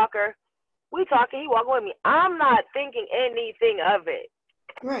out of my locker. We talking, he walking with me. I'm not thinking anything of it.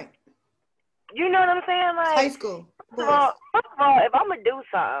 Right. You know what I'm saying? Like, high school. First of all, if I'm gonna do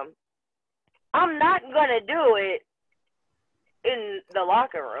something, I'm not gonna do it in the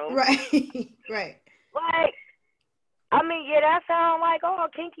locker room. Right. Right. Like, I mean, yeah, that sounds like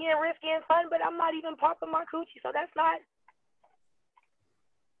kinky and risky and fun, but I'm not even popping my coochie, so that's not.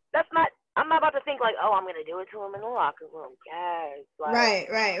 I'm not about to think like, I'm gonna do it to him in the locker room. Yes. Like,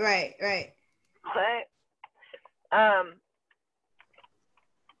 right. What?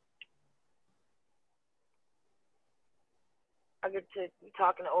 I get to be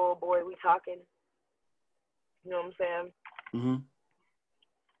talking to old boy. We talking. You know what I'm saying? Mm-hmm.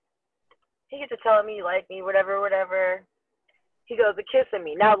 He gets to telling me you like me, whatever. He goes to kissing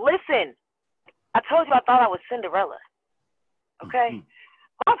me. Now listen, I told you I thought I was Cinderella. Okay? Mm-hmm.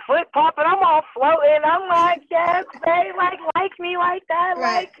 My foot popping, I'm all floating. I'm like, yes, babe, like me like that,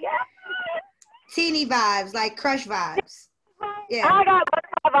 right. Like, yes. Teeny vibes, like crush vibes. Yeah. I got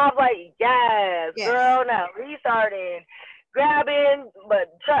vibes like, yes, girl, no. He started grabbing,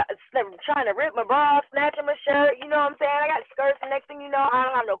 but trying to rip my bra off, snatching my shirt. You know what I'm saying? I got skirts, and next thing you know, I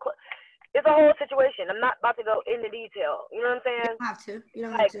don't have no clothes. It's a whole situation. I'm not about to go into detail. You know what I'm saying? You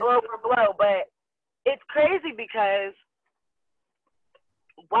don't have to. Blow for blow. But it's crazy because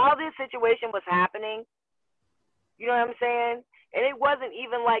while this situation was happening, you know what I'm saying? And it wasn't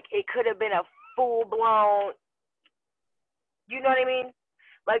even like it could have been a full-blown, you know what I mean?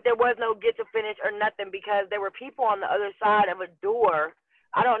 Like there was no get to finish or nothing because there were people on the other side of a door.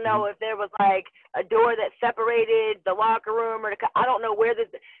 I don't know if there was like a door that separated the locker room or I don't know where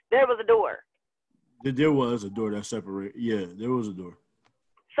there was a door. There was a door that separated. Yeah, there was a door.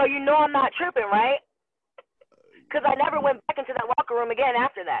 So you know I'm not tripping, right? Because I never went back into that locker room again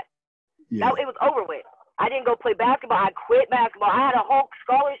after that. Yeah. It was over with. I didn't go play basketball. I quit basketball. I had a whole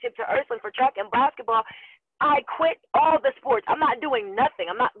scholarship to Ursuline for track and basketball. I quit all the sports. I'm not doing nothing.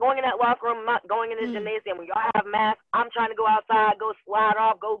 I'm not going in that locker room. I'm not going in the gymnasium. When y'all have masks, I'm trying to go outside, go slide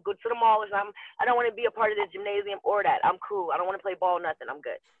off, go to the mall or something. I don't want to be a part of this gymnasium or that. I'm cool. I don't want to play ball, nothing. I'm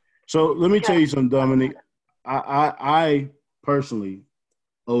good. So let me tell you something, Dominique. I personally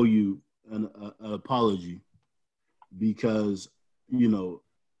owe you an apology because, you know,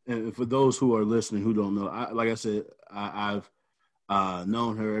 and for those who are listening who don't know, like I said, I've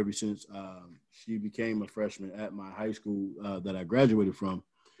known her ever since she became a freshman at my high school that I graduated from.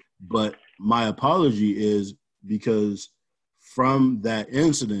 But my apology is because from that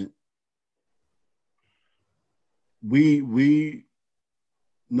incident, we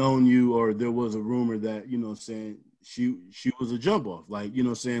known you, or there was a rumor that, you know, saying she was a jump off, like, you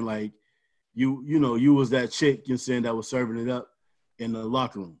know, saying like you know, you was that chick, you know, saying that was serving it up in the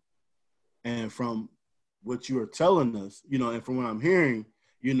locker room. And from what you are telling us, you know, and from what I'm hearing,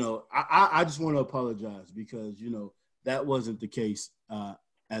 you know, I just want to apologize because, you know, that wasn't the case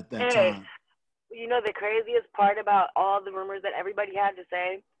at that time. You know, the craziest part about all the rumors that everybody had to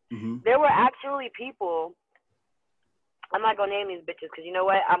say, there were actually people, I'm not going to name these bitches because you know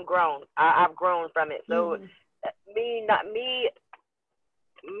what? I'm grown. I've grown from it. So me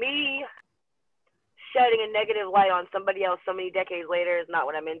shedding a negative light on somebody else so many decades later is not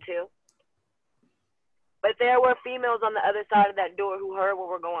what I'm into. But there were females on the other side of that door who heard what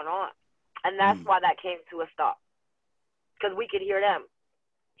were going on. And that's why that came to a stop. Because we could hear them.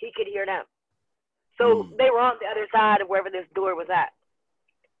 He could hear them. So they were on the other side of wherever this door was at.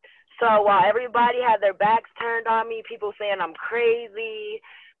 So while everybody had their backs turned on me, people saying I'm crazy,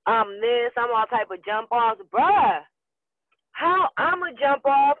 I'm all type of jump offs. Bruh, how I'm a jump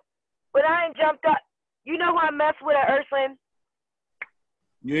off, but I ain't jumped up. You know who I messed with at Ursuline?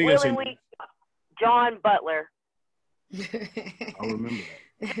 You ain't gonna say John Butler. I remember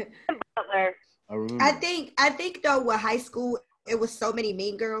that. Butler. I remember. I think though with high school it was so many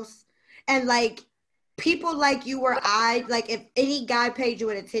mean girls, and like people like you or I, like if any guy paid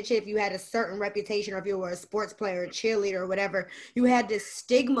you an attention, if you had a certain reputation or if you were a sports player, a cheerleader or whatever, you had this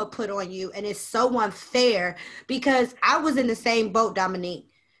stigma put on you, and it's so unfair because I was in the same boat, Dominique.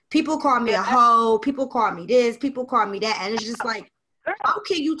 People call me a hoe, people call me this, people call me that, and it's just like, how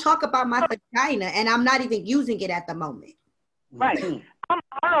can you talk about my vagina and I'm not even using it at the moment? Right. I'm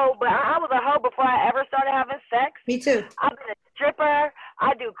a hoe, but I was a hoe before I ever started having sex. Me too. I've been a stripper.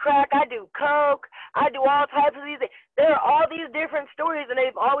 I do crack. I do coke. I do all types of these things. There are all these different stories, and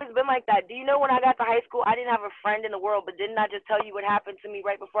they've always been like that. Do you know when I got to high school, I didn't have a friend in the world, but didn't I just tell you what happened to me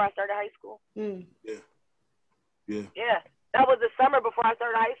right before I started high school? Yeah. That was the summer before I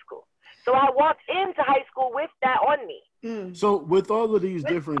started high school. So I walked into high school with that on me. So with all of these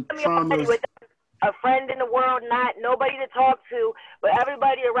different traumas, with a friend in the world, not nobody to talk to, but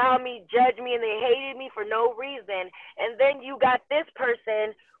everybody around me judged me and they hated me for no reason. And then you got this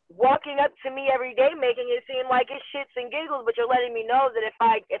person walking up to me every day, making it seem like it's shits and giggles, but you're letting me know that if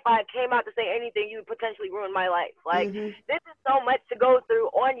I came out to say anything, you would potentially ruin my life. Like, this is so much to go through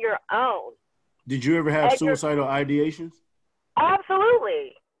on your own. Did you ever have suicidal ideations?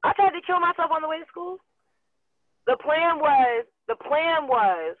 Absolutely. I tried to kill myself on the way to school. The plan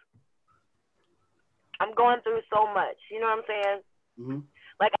was, I'm going through so much. You know what I'm saying? Mm-hmm.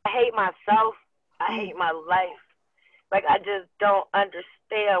 Like, I hate myself. I hate my life. Like, I just don't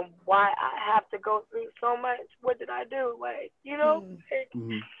understand why I have to go through so much. What did I do? Like, you know,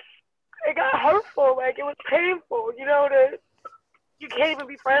 it got hurtful. Like, it was painful, you know, you can't even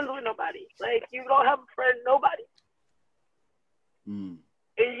be friends with nobody. Like, you don't have a friend, nobody. Mm.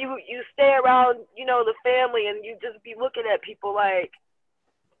 And you stay around, you know, the family, and you just be looking at people like,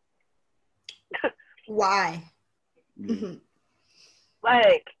 why?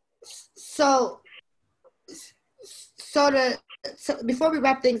 Like, so before we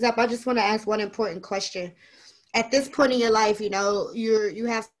wrap things up, I just want to ask one important question. At this point in your life, you know, you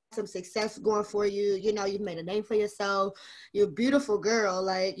have some success going for you. You know, you've made a name for yourself. You're a beautiful girl.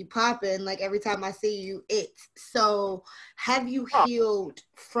 Like, you popping. Like, every time I see you, so have you healed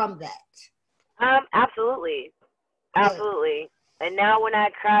from that? Absolutely. And now when I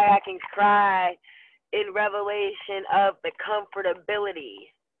cry, I can cry in revelation of the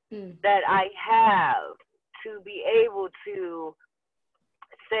comfortability that I have to be able to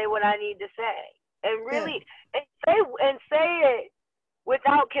say what I need to say, and really and say it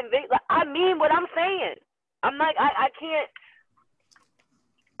without conviction. Like, I mean what I'm saying. I'm like, I can't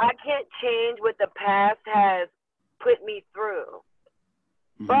change what the past has put me through,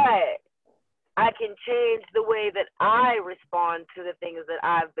 but I can change the way that I respond to the things that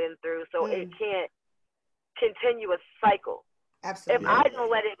I've been through, so it can't continue a cycle. Absolutely. If I don't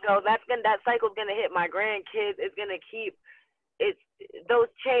let it go, that cycle's gonna hit my grandkids. It's gonna keep those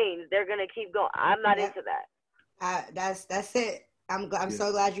chains. They're gonna keep going. I'm not into that. That's it. I'm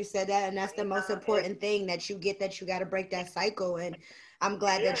so glad you said that, and that's the most important thing that you got to break that cycle, and I'm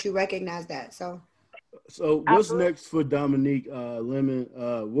glad that you recognize that. So what's next for Dominique Lemon?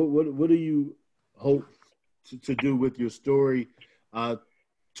 What do you hope to do with your story?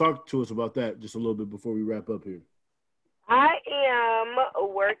 Talk to us about that just a little bit before we wrap up here. I am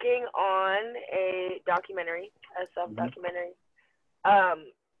working on a documentary, a self-documentary. I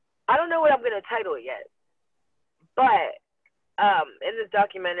don't know what I'm going to title it yet, but in this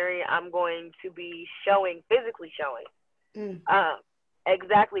documentary, I'm going to be physically showing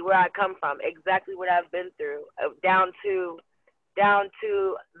exactly where I come from, exactly what I've been through, down to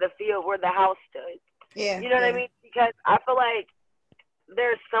the field where the house stood. Yeah, you know what I mean? Because I feel like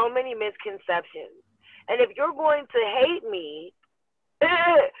there's so many misconceptions. And if you're going to hate me,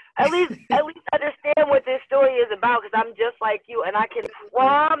 at least understand what this story is about, because I'm just like you, and I can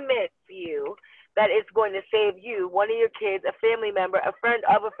promise you that it's going to save you, one of your kids, a family member, a friend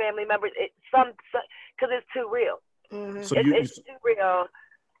of a family member, because it's too real. So it's too real.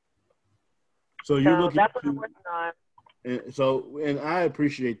 So you're looking. That's what I'm working on. And I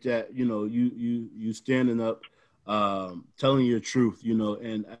appreciate that. You know, you standing up, telling your truth. You know,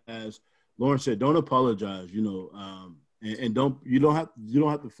 and as Lauren said, don't apologize, you know, and you don't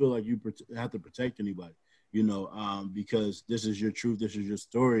have to feel like you have to protect anybody, you know, because this is your truth, this is your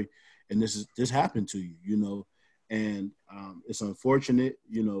story, and this happened to you, you know, and it's unfortunate,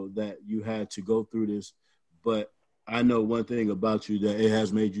 you know, that you had to go through this, but I know one thing about you, that it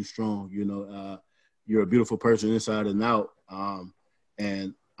has made you strong, you know, you're a beautiful person inside and out,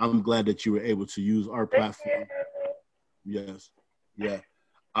 and I'm glad that you were able to use our platform. Yes, yeah.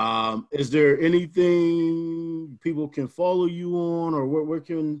 Is there anything people can follow you on, or where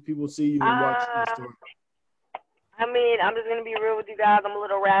can people see you and watch your story? I mean, I'm just gonna be real with you guys. I'm a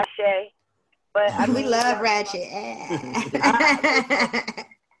little ratchet, but we love ratchet.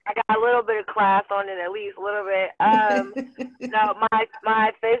 I got a little bit of class on it, at least a little bit. No,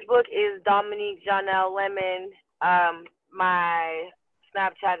 my Facebook is Dominique Janelle Lemon. My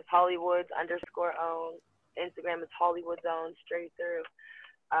Snapchat is Hollywoods_own. Instagram is Hollywoods_own, straight through.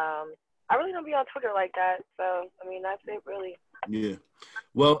 I really don't be on Twitter like that, so I mean that's it, really. Yeah.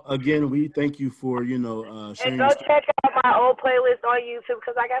 Well, again, we thank you for sharing. And go check out my old playlist on YouTube,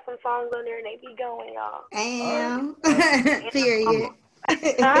 because I got some songs on there and they be going, y'all. Period.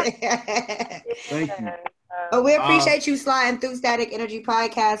 Thank you. But we appreciate you sliding through Static Energy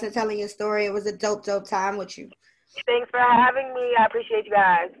Podcast and telling your story. It was a dope time with you. Thanks for having me. I appreciate you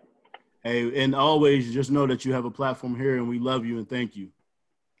guys. Hey, and always just know that you have a platform here, and we love you and thank you.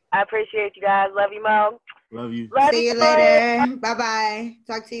 I appreciate you guys. Love you, Mo. Love you. See you later. Bye-bye.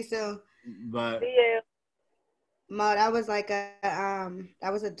 Talk to you soon. Bye. See you. Mo, that was like that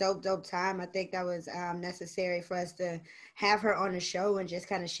was a dope time. I think that was necessary for us to have her on the show and just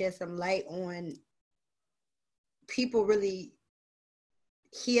kind of shed some light on people really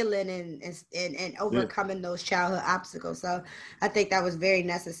healing and overcoming those childhood obstacles. So I think that was very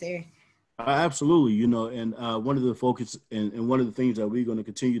necessary. Absolutely, you know, and one of the focus and one of the things that we're going to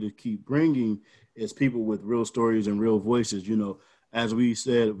continue to keep bringing is people with real stories and real voices. You know, as we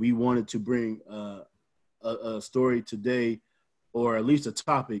said, we wanted to bring a story today, or at least a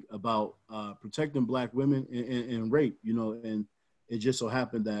topic about protecting Black women and rape. You know, and it just so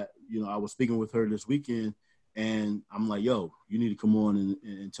happened that, you know, I was speaking with her this weekend, and I'm like, yo, you need to come on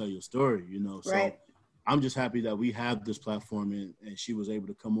and tell your story. You know, so. Right. I'm just happy that we have this platform and she was able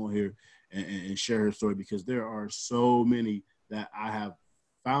to come on here and share her story, because there are so many that I have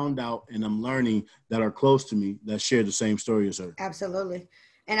found out and I'm learning that are close to me that share the same story as her. Absolutely.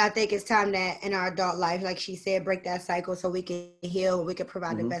 And I think it's time that in our adult life, like she said, break that cycle so we can heal, we can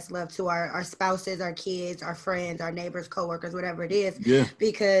provide the best love to our spouses, our kids, our friends, our neighbors, coworkers, whatever it is. Yeah.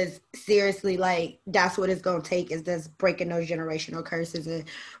 Because seriously, like, that's what it's going to take, is just breaking those generational curses and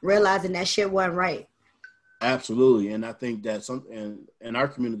realizing that shit wasn't right. Absolutely. And I think that in our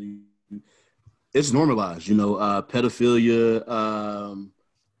community, it's normalized, you know, pedophilia,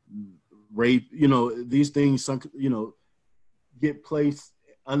 rape, you know, these things, you know, get placed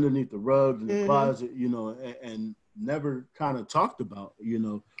underneath the rug in the closet, you know, and never kind of talked about, you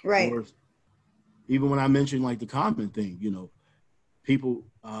know. Right. Or even when I mentioned like the common thing, you know, people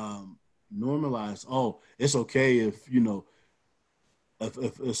normalize, oh, it's okay if, you know,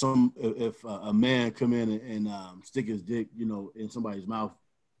 if a man come in and stick his dick, you know, in somebody's mouth,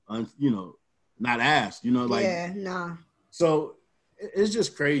 you know, not asked, you know, like, yeah, nah. So it's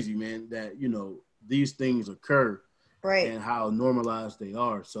just crazy, man, that, you know, these things occur, right, and how normalized they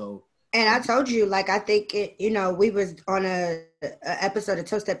are. So, and I told you, like, I think it, you know, we was on a episode of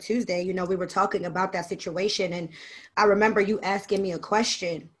Toe Step Tuesday, you know, we were talking about that situation, and I remember you asking me a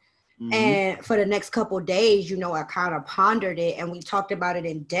question. And for the next couple of days, you know, I kind of pondered it and we talked about it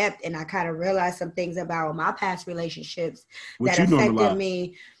in depth. And I kind of realized some things about my past relationships that affected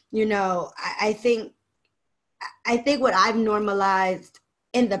me. You know, I think what I've normalized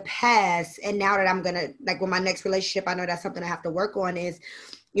in the past, and now that I'm going to, like, with my next relationship, I know that's something I have to work on, is,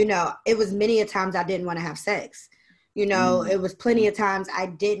 you know, it was many a times I didn't want to have sex. You know, it was plenty of times I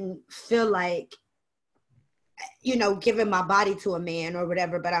didn't feel like, you know, giving my body to a man or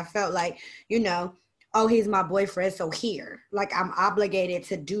whatever, but I felt like, you know, oh, he's my boyfriend, so here, like, I'm obligated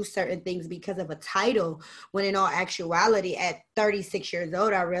to do certain things because of a title, when in all actuality, at 36 years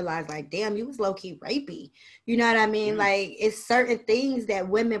old, I realized, like, damn, you was low-key rapey. You know what I mean? Like, it's certain things that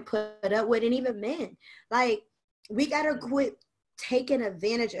women put up with, and even men. Like, we gotta quit taking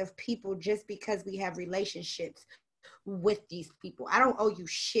advantage of people just because we have relationships with these people. I don't owe you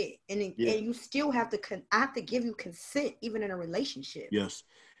shit, and you still have to I have to give you consent even in a relationship. Yes.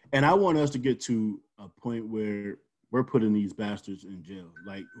 And I want us to get to a point where we're putting these bastards in jail.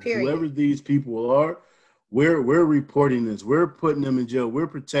 Like, whoever these people are, we're reporting this. We're putting them in jail. We're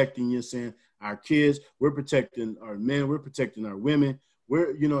protecting, you're saying, our kids. We're protecting our men. We're protecting our women.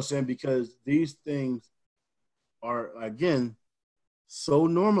 We're, you know what I'm saying, because these things are, again, so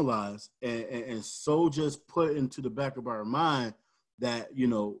normalized and so just put into the back of our mind that, you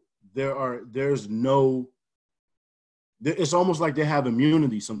know, there's no, it's almost like they have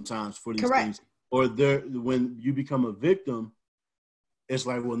immunity sometimes for these things. Or when you become a victim, it's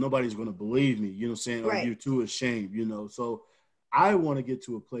like, well, nobody's going to believe me, you know what I'm saying? Or you're too ashamed, you know? So I want to get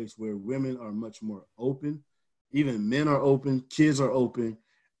to a place where women are much more open. Even men are open, kids are open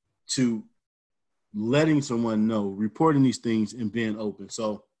to letting someone know, reporting these things and being open.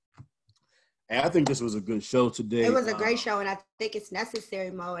 So I think this was a good show today. It was a great show, and I think it's necessary,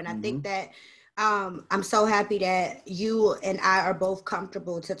 Mo. And I think that I'm so happy that you and I are both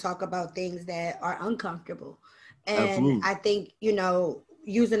comfortable to talk about things that are uncomfortable. And I think, you know,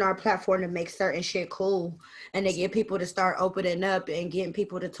 using our platform to make certain shit cool and to get people to start opening up and getting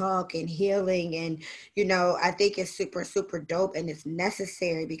people to talk and healing. And, you know, I think it's super, super dope, and it's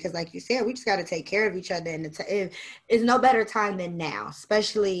necessary because, like you said, we just got to take care of each other. And it's no better time than now,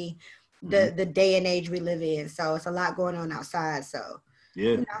 especially the day and age we live in. So it's a lot going on outside. So,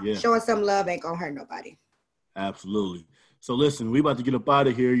 showing some love ain't gonna hurt nobody. Absolutely. So listen, we about to get up out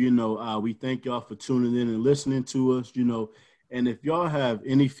of here. You know, we thank y'all for tuning in and listening to us, you know. And if y'all have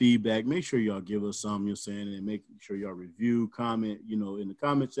any feedback, make sure y'all give us some, you're saying, and make sure y'all review, comment, you know, in the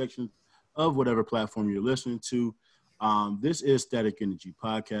comment section of whatever platform you're listening to. This is Static Energy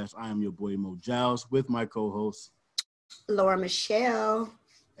Podcast. I am your boy Mo Giles with my co-host Laura Michelle.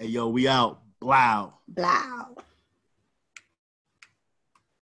 Hey, yo, we out. Blow. Blow.